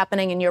whatever's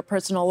happening in your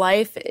personal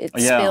life, it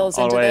spills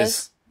into always.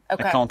 this?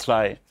 Okay. I can't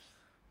lie.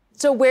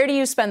 So where do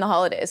you spend the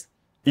holidays?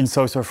 In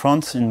south of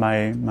France, in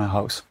my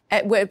house.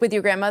 With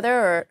your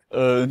grandmother,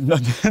 or?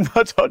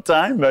 Not all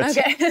time, but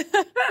okay.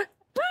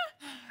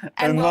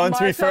 a month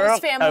with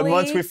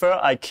her,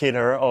 I kill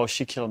her or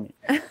she kill me.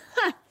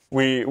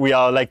 we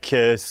are like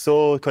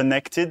so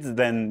connected,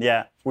 then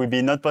yeah, would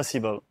be not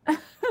possible.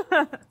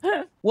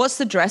 What's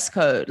the dress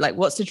code? Like,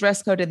 what's the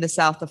dress code in the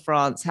south of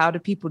France? How do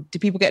people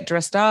get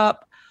dressed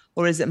up,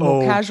 or is it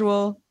more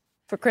casual?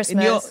 For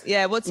Christmas?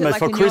 What's it like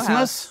for in Christmas? Your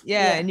house?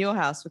 Yeah, in your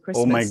house for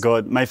Christmas. Oh my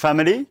God, my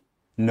family?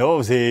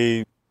 No,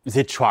 they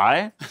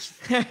try.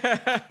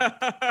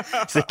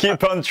 They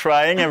keep on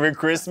trying every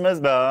Christmas,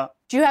 but...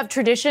 Do you have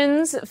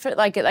traditions? For,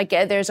 like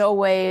there's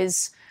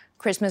always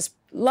Christmas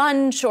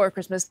lunch or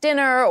Christmas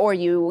dinner, or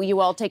you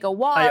all take a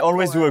walk? I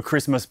always do a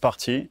Christmas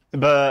party,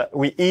 but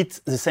we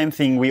eat the same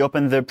thing. We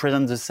open the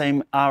present the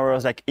same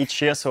hours like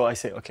each year. So I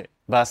say, okay,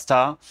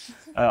 basta.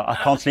 I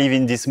can't live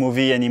in this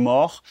movie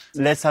anymore.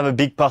 Let's have a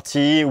big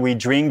party. We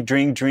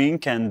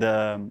drink,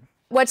 and...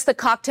 What's the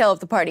cocktail of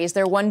the party? Is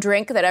there one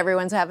drink that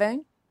everyone's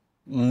having?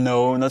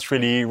 No, not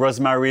really.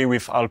 Rosemary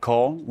with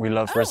alcohol. We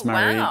love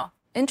rosemary. Wow.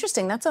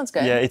 Interesting. That sounds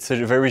good. Yeah, it's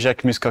a very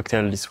Jaquemus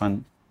cocktail, this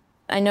one.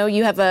 I know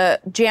you have a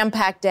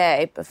jam-packed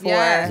day before.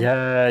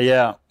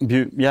 Yeah.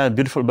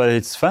 Beautiful, but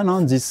it's fun,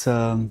 huh?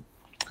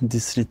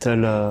 This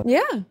little...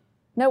 Yeah.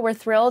 No, we're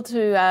thrilled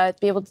to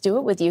be able to do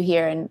it with you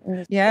here.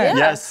 And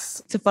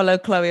Yes. To follow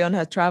Chloe on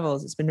her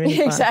travels. It's been really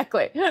fun.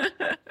 Exactly.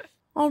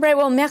 All right.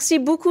 Well, merci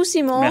beaucoup,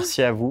 Simon.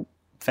 Merci à vous.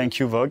 Thank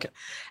you, Vogue.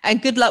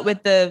 And good luck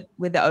with the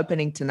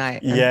opening tonight.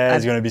 Yeah,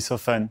 it's going to be so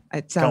fun.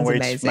 It sounds Can't wait.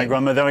 amazing. My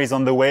grandmother is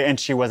on the way and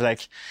she was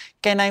like,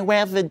 can I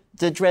wear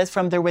the dress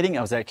from the wedding?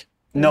 I was like,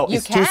 no,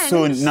 it's too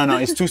soon. No,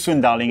 it's too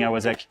soon, darling. I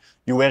was like,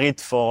 you wear it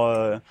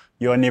for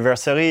your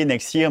anniversary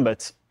next year,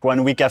 but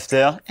 1 week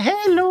after,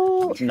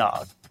 hello. No,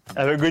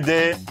 have a good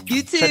day.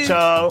 You too.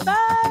 Ciao, ciao.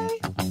 Bye.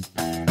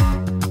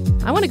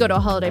 I want to go to a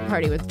holiday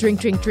party with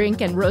drink,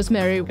 and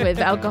rosemary with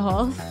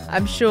alcohol.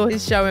 I'm sure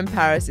his show in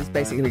Paris is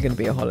basically going to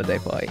be a holiday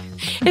party.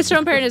 His show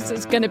in Paris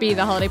is going to be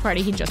the holiday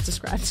party he just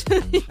described.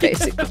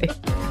 Basically.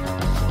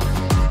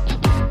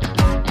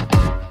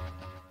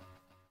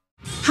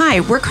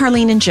 Hi, we're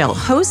Carlene and Jill,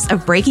 hosts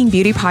of Breaking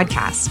Beauty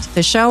Podcast,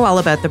 the show all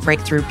about the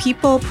breakthrough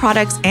people,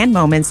 products, and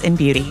moments in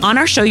beauty. On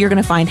our show, you're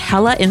going to find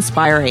hella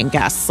inspiring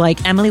guests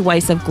like Emily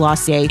Weiss of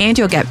Glossier, and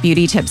you'll get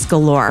beauty tips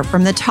galore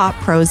from the top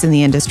pros in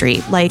the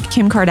industry, like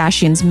Kim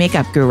Kardashian's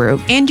makeup guru.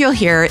 And you'll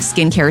hear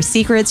skincare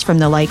secrets from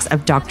the likes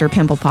of Dr.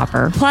 Pimple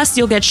Popper. Plus,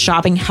 you'll get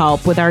shopping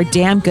help with our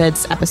Damn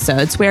Goods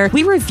episodes, where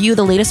we review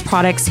the latest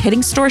products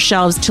hitting store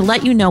shelves to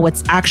let you know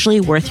what's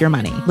actually worth your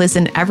money.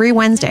 Listen every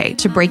Wednesday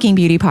to Breaking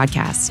Beauty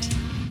Podcast.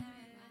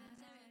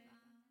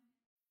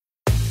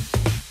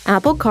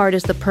 Apple Card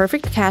is the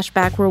perfect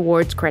cashback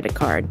rewards credit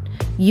card.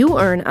 You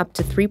earn up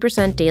to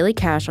 3% daily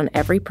cash on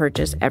every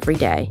purchase every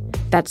day.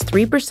 That's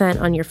 3%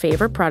 on your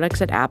favorite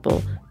products at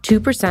Apple,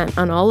 2%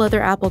 on all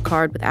other Apple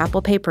Card with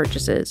Apple Pay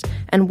purchases,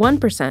 and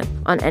 1%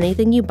 on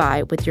anything you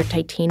buy with your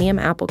titanium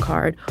Apple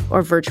Card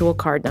or virtual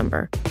card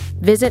number.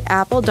 Visit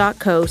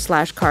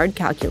apple.co/card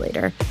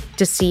calculator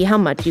to see how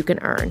much you can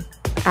earn.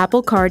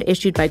 Apple Card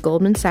issued by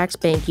Goldman Sachs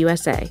Bank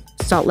USA,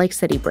 Salt Lake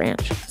City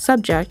branch,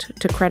 subject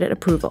to credit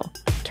approval.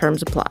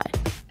 Terms apply.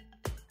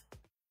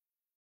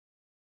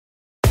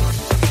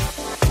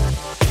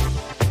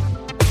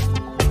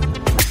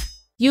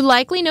 You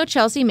likely know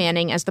Chelsea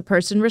Manning as the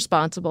person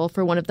responsible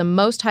for one of the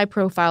most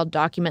high-profile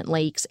document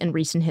leaks in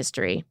recent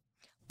history.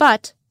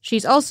 But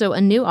she's also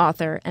a new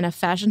author and a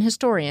fashion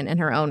historian in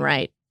her own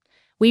right.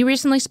 We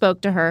recently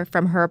spoke to her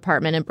from her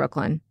apartment in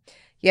Brooklyn.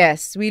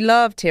 Yes, we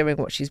loved hearing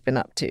what she's been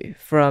up to,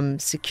 from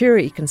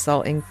security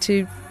consulting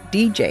to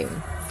DJing.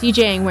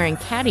 DJing wearing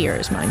cat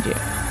ears, mind you.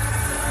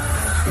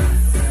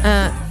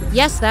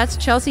 Yes, that's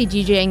Chelsea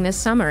DJing this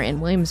summer in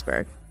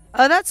Williamsburg.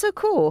 Oh, that's so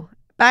cool.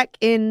 Back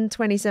in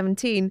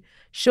 2017,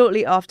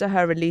 shortly after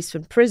her release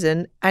from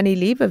prison, Annie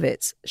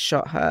Leibovitz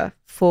shot her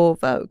for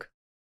Vogue.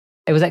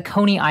 It was at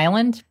Coney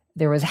Island.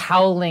 There was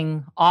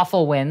howling,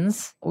 awful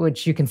winds,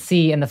 which you can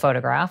see in the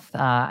photograph.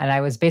 And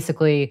I was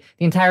basically,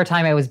 the entire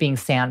time I was being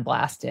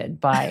sandblasted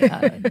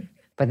by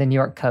the New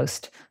York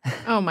coast.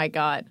 Oh, my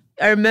God.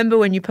 I remember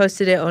when you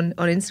posted it on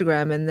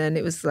Instagram, and then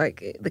it was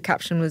like, the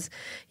caption was,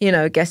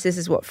 guess this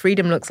is what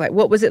freedom looks like.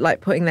 What was it like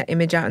putting that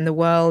image out in the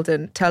world?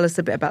 And tell us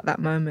a bit about that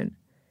moment.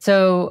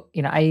 So,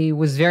 I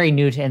was very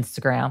new to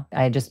Instagram.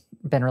 I had just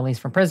been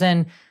released from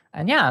prison.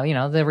 And yeah,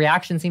 the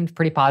reaction seemed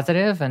pretty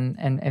positive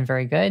and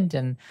very good.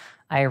 And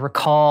I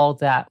recall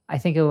that I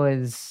think it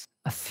was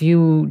a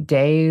few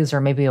days or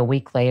maybe a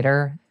week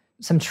later,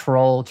 some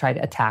troll tried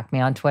to attack me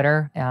on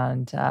Twitter.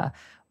 And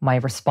my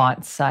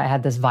response, I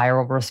had this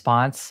viral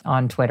response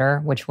on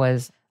Twitter, which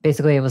was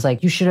basically, it was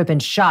like, you should have been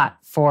shot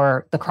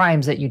for the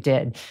crimes that you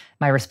did.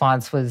 My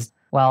response was,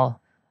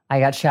 well, I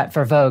got shot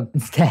for Vogue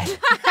instead.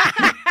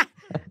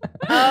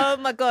 Oh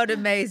my God,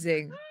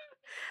 amazing.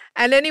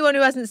 And anyone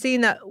who hasn't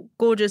seen that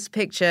gorgeous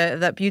picture,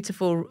 that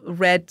beautiful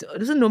red, it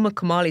was a Norma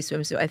Kamali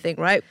swimsuit, I think,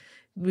 right?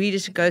 We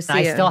just should go see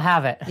it. I still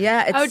have it.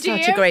 Yeah, it's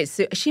such a great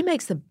suit. She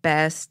makes the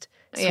best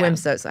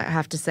swimsuits, I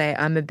have to say.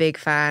 I'm a big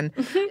fan.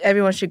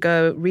 Everyone should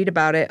go read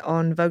about it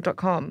on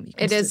Vogue.com.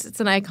 It's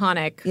an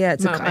iconic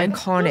it's moment.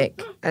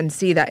 iconic. And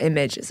see that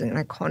image. It's an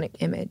iconic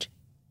image.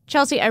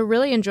 Chelsea, I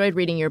really enjoyed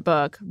reading your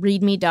book,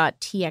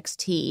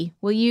 readme.txt.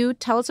 Will you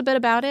tell us a bit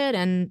about it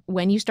and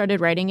when you started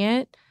writing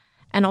it,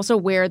 and also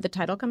where the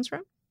title comes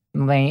from?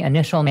 My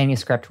initial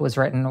manuscript was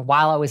written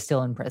while I was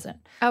still in prison.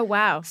 Oh,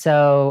 wow.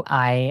 So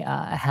I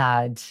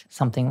had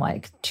something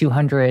like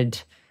 200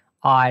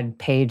 odd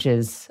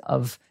pages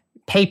of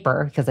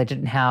paper because I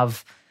didn't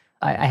have,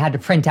 I had to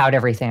print out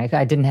everything.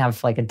 I didn't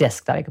have like a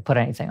disc that I could put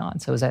anything on.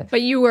 So it was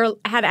But you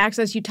had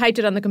access, you typed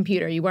it on the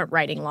computer. You weren't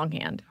writing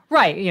longhand.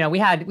 Right. We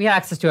had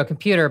access to a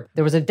computer.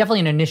 There was definitely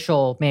an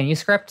initial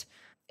manuscript.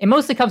 It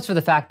mostly comes from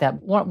the fact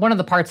that one of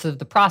the parts of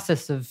the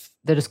process of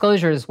the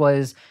disclosures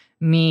was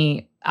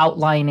me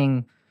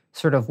outlining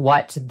sort of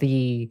what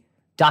the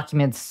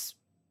documents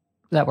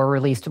that were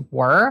released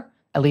were,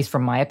 at least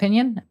from my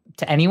opinion,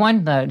 to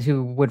anyone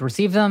who would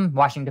receive them.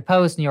 Washington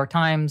Post, New York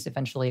Times,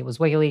 eventually it was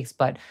WikiLeaks.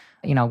 But,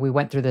 we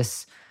went through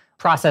this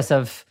process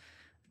of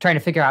trying to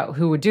figure out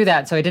who would do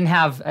that. So I didn't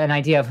have an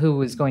idea of who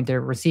was going to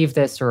receive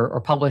this or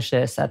publish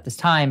this at this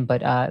time.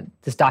 But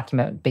this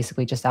document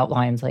basically just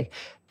outlines like,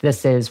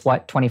 this is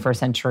what 21st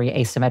century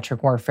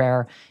asymmetric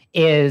warfare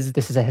is.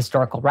 This is a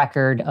historical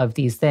record of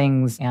these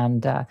things.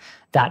 And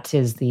that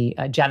is the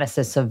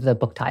genesis of the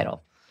book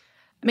title.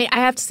 I mean,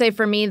 I have to say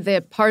for me,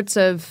 the parts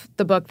of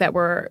the book that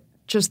were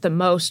just the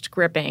most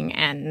gripping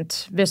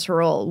and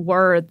visceral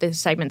were the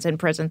segments in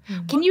prison.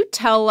 Mm-hmm. Can you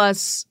tell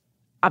us,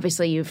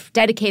 obviously you've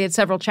dedicated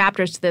several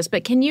chapters to this,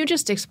 but can you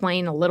just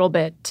explain a little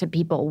bit to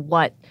people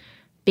what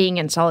being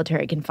in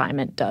solitary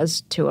confinement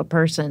does to a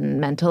person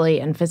mentally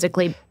and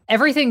physically?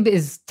 Everything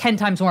is 10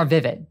 times more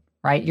vivid,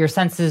 right? Your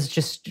senses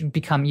just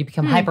become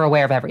hyper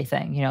aware of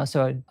everything,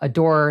 so a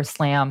door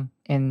slam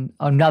in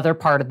another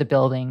part of the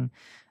building,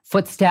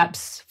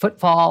 footsteps,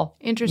 footfall.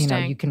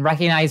 Interesting. You can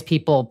recognize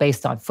people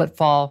based on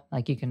footfall.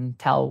 Like you can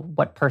tell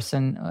what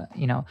person,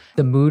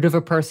 the mood of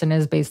a person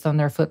is based on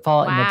their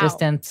footfall in the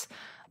distance.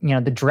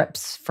 The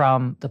drips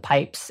from the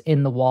pipes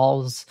in the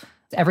walls.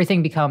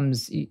 Everything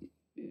becomes,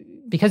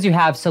 because you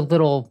have so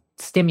little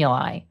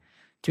stimuli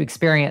to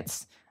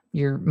experience,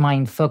 your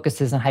mind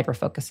focuses and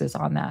hyper-focuses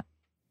on that.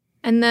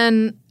 And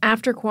then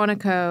after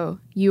Quantico,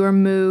 you were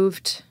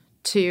moved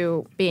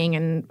to being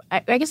in,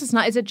 I guess it's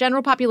not, is it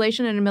general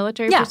population in a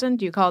military prison?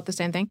 Do you call it the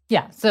same thing?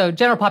 Yeah. So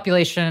general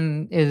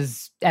population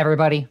is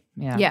everybody.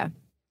 Yeah.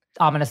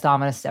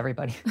 Ominous,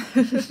 everybody.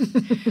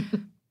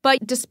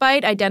 But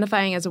despite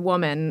identifying as a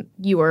woman,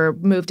 you were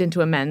moved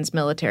into a men's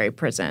military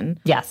prison.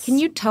 Yes. Can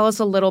you tell us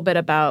a little bit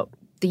about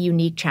the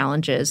unique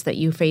challenges that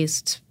you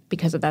faced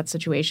because of that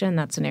situation,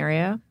 that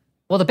scenario?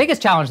 Well, the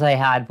biggest challenge that I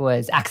had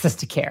was access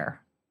to care.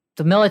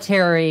 The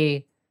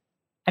military,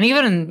 and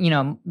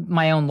even,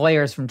 my own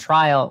lawyers from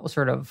trial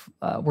sort of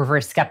were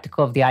very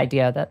skeptical of the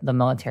idea that the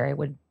military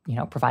would,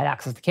 provide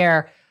access to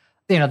care.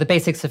 The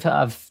basics of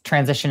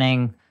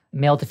transitioning,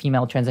 male to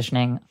female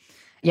transitioning.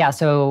 Yeah,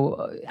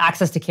 so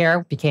access to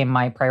care became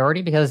my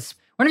priority because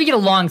whenever you get a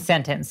long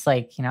sentence,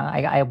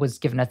 I was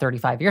given a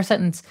 35-year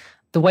sentence,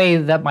 the way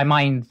that my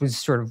mind was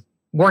sort of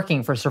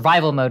working for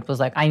survival mode was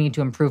like, I need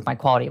to improve my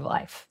quality of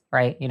life,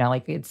 right?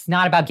 It's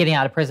not about getting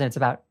out of prison, it's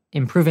about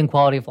improving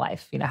quality of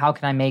life. How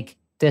can I make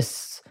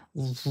this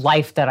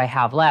life that I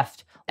have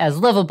left as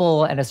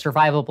livable and as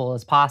survivable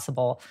as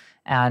possible?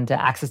 And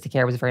access to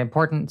care was very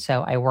important.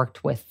 So I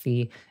worked with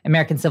the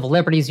American Civil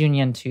Liberties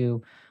Union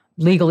to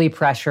legally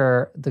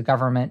pressure the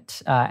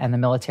government and the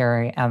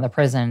military and the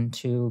prison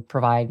to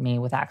provide me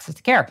with access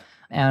to care.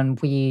 And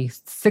we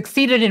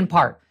succeeded in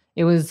part.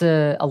 It was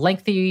a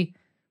lengthy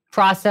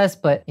process,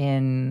 but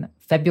in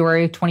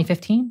February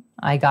 2015,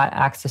 I got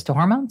access to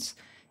hormones.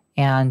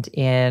 And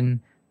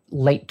in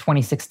late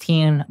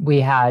 2016, we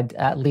had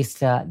at least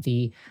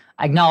the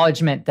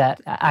acknowledgement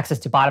that access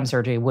to bottom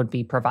surgery would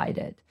be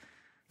provided.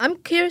 I'm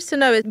curious to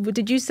know,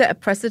 did you set a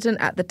precedent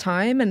at the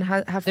time? And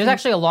There's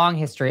actually a long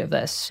history of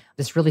this.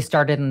 This really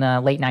started in the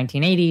late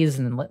 1980s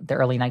and the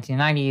early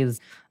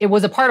 1990s. It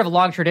was a part of a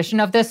long tradition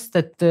of this,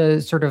 that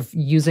the sort of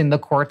using the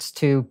courts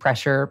to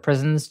pressure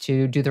prisons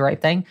to do the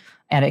right thing.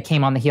 And it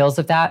came on the heels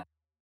of that.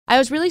 I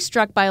was really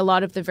struck by a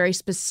lot of the very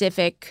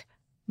specific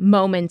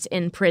moments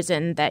in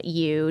prison that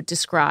you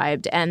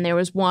described. And there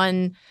was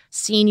one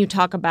scene you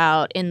talk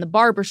about in the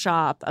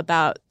barbershop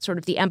about sort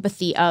of the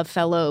empathy of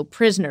fellow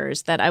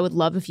prisoners that I would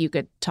love if you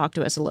could talk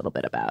to us a little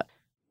bit about.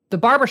 The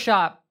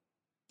barbershop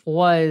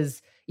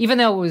was, even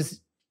though it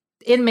was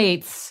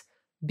inmates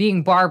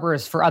being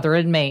barbers for other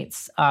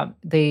inmates,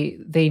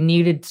 they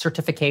needed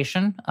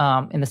certification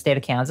in the state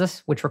of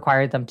Kansas, which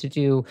required them to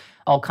do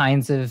all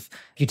kinds of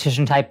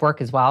beautician type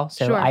work as well.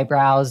 So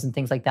eyebrows and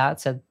things like that.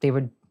 So they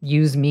would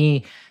use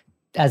me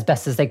as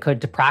best as they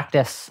could to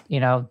practice,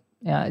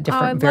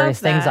 different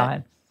various things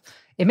on.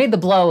 It made the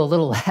blow a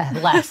little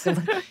less.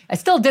 I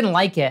still didn't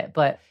like it,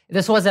 but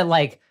this wasn't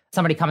like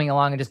somebody coming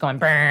along and just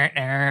going,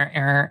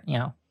 I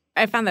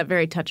found that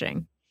very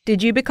touching.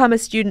 Did you become a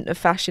student of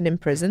fashion in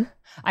prison?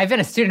 I've been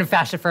a student of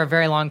fashion for a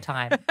very long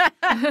time.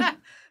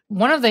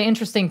 One of the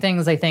interesting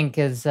things I think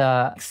is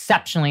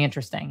exceptionally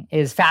interesting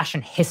is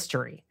fashion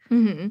history.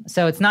 Mm-hmm.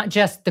 So it's not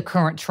just the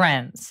current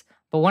trends,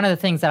 but one of the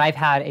things that I've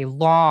had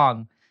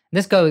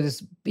this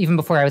goes even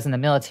before I was in the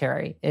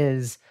military,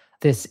 is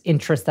this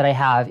interest that I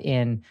have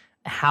in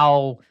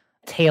how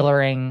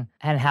tailoring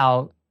and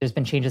how there's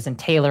been changes in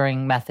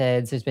tailoring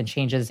methods, there's been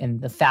changes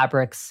in the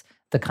fabrics,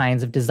 the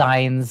kinds of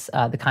designs,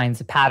 the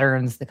kinds of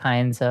patterns, the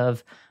kinds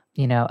of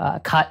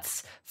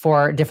cuts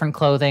for different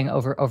clothing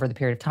over the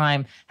period of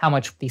time, how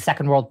much the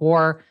Second World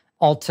War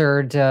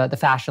altered the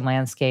fashion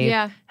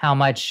landscape, how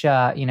much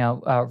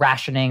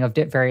rationing of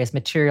various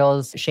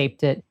materials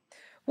shaped it.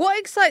 What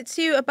excites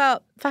you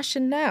about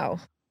fashion now?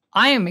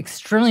 I am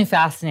extremely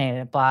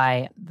fascinated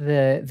by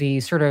the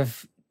sort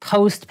of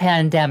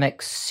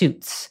post-pandemic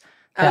suits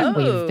that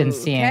we've been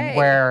seeing,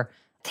 where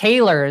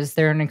tailors,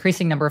 there are an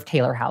increasing number of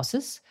tailor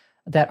houses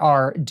that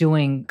are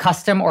doing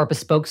custom or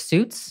bespoke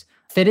suits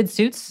fitted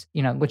suits,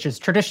 which is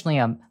traditionally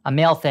a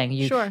male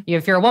thing. Sure.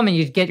 If you're a woman,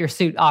 you'd get your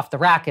suit off the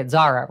rack at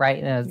Zara,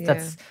 right?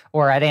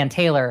 Or at Ann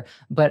Taylor.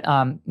 But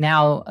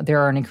now there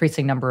are an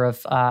increasing number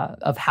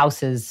of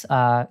houses,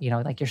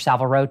 like your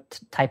Savile Row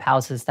type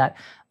houses that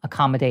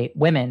accommodate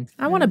women.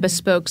 I want a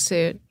bespoke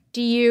suit.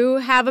 Do you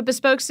have a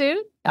bespoke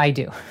suit? I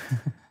do.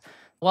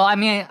 Well, I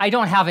mean, I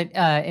don't have it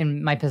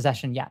in my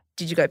possession yet.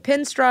 Did you go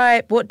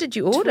pinstripe? What did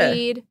you order?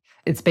 Tweed.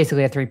 It's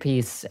basically a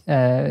 3-piece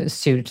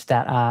suit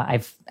that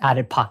I've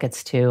added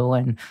pockets to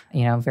and,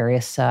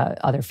 various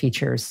other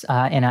features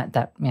in it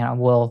that,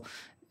 will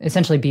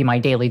essentially be my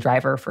daily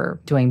driver for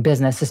doing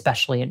business,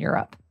 especially in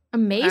Europe.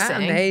 Amazing.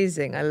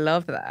 Amazing. I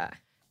love that.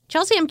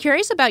 Chelsea, I'm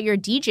curious about your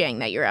DJing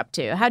that you're up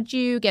to. How'd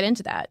you get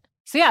into that?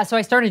 So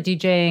I started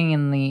DJing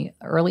in the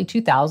early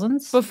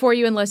 2000s. Before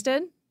you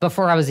enlisted?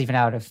 Before I was even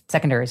out of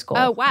secondary school.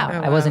 Oh, wow.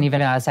 I wasn't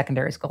even out of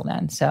secondary school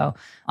then. So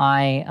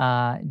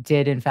I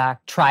did, in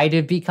fact, try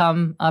to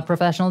become a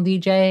professional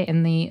DJ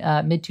in the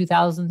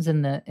mid-2000s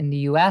in the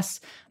U.S.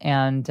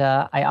 And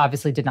I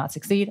obviously did not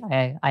succeed.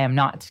 I am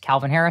not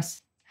Calvin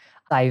Harris.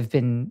 I've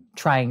been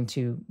trying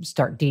to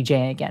start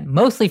DJing again,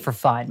 mostly for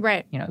fun.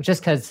 Right.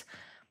 Just because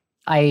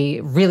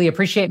I really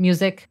appreciate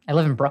music. I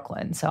live in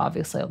Brooklyn, so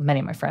obviously many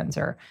of my friends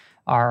are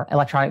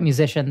electronic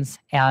musicians.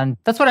 And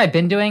that's what I've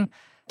been doing,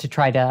 to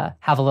try to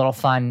have a little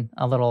fun,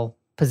 a little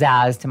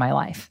pizzazz to my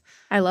life.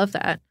 I love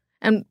that.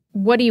 And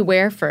what do you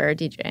wear for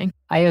DJing?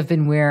 I have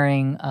been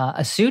wearing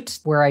a suit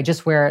where I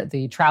just wear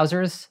the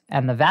trousers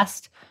and the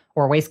vest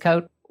or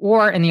waistcoat.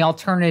 Or in the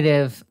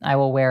alternative, I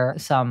will wear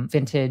some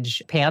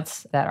vintage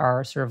pants that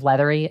are sort of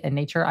leathery in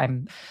nature. I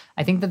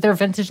think that they're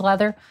vintage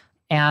leather.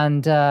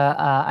 And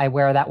I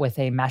wear that with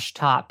a mesh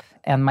top.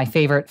 And my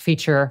favorite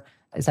feature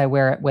is I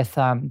wear it with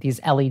these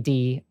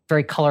LED,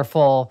 very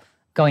colorful,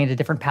 going into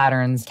different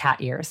patterns, cat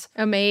ears.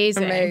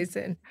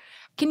 Amazing.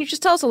 Can you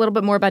just tell us a little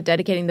bit more about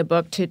dedicating the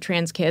book to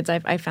trans kids?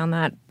 I found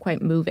that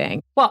quite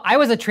moving. Well, I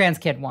was a trans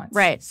kid once.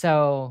 Right.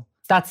 So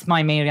that's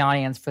my main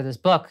audience for this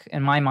book.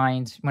 In my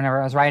mind, whenever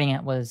I was writing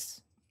it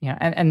was,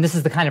 and this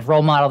is the kind of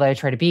role model that I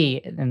try to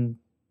be. And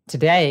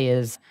today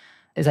is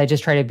I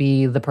just try to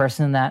be the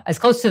person that, as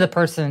close to the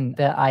person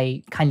that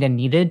I kind of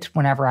needed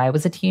whenever I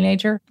was a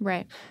teenager.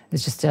 Right.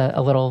 It's just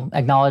a little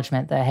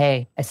acknowledgement that,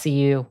 hey, I see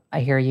you,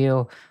 I hear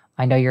you,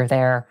 I know you're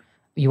there,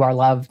 you are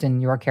loved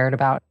and you are cared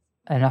about,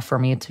 enough for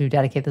me to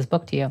dedicate this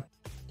book to you.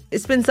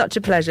 It's been such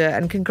a pleasure,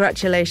 and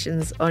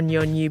congratulations on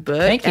your new book.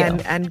 Thank you.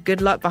 And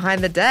good luck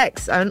behind the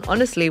decks. And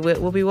honestly,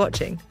 we'll be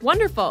watching.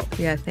 Wonderful.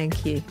 Yeah,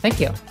 thank you. Thank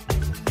you.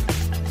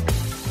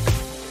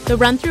 The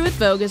Run Through with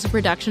Vogue is a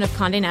production of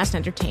Condé Nast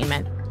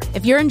Entertainment.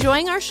 If you're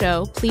enjoying our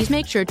show, please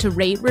make sure to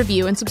rate,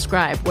 review, and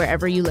subscribe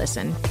wherever you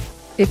listen.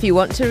 If you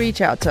want to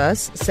reach out to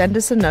us, send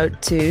us a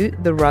note to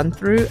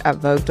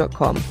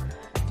therunthrough@vogue.com.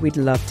 We'd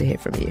love to hear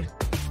from you.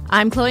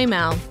 I'm Chloe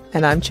Mel.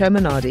 And I'm Cho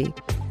Minardi.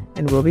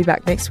 And we'll be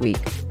back next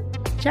week.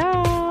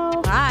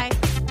 Ciao. Bye.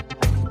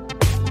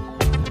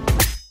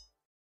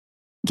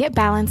 Get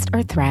balanced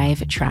or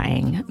thrive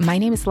trying. My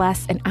name is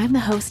Les, and I'm the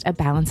host of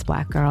Balanced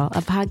Black Girl,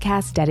 a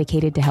podcast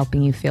dedicated to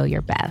helping you feel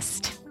your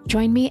best.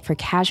 Join me for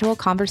casual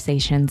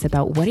conversations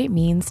about what it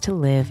means to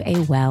live a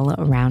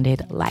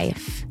well-rounded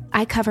life.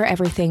 I cover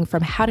everything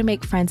from how to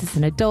make friends as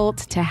an adult,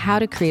 to how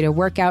to create a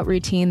workout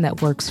routine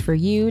that works for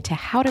you, to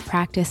how to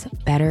practice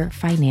better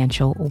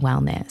financial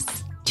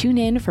wellness. Tune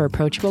in for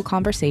approachable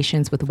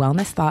conversations with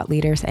wellness thought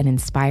leaders and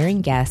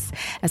inspiring guests,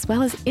 as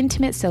well as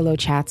intimate solo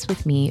chats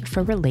with me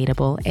for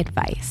relatable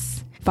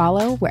advice.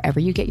 Follow wherever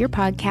you get your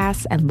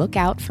podcasts and look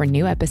out for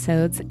new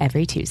episodes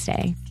every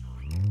Tuesday.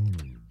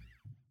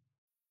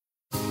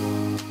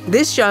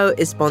 This show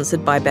is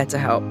sponsored by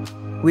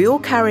BetterHelp. We all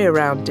carry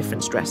around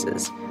different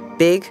stressors,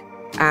 big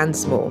and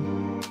small.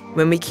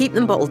 When we keep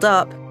them bottled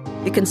up,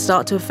 it can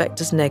start to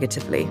affect us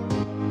negatively.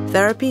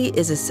 Therapy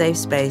is a safe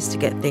space to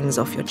get things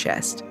off your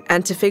chest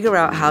and to figure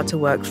out how to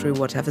work through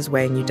whatever's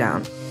weighing you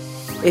down.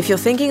 If you're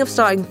thinking of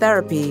starting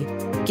therapy,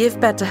 give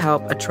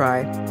BetterHelp a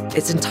try.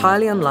 It's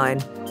entirely online,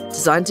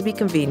 designed to be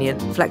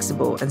convenient,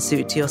 flexible, and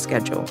suited to your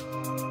schedule.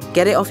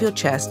 Get it off your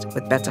chest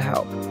with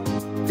BetterHelp.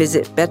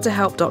 Visit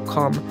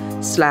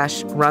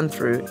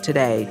betterhelp.com/runthrough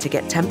today to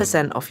get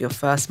 10% off your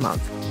first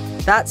month.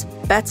 That's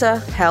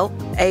BetterHelp,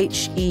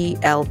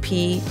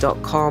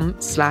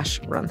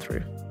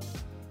 HELP.com/runthrough.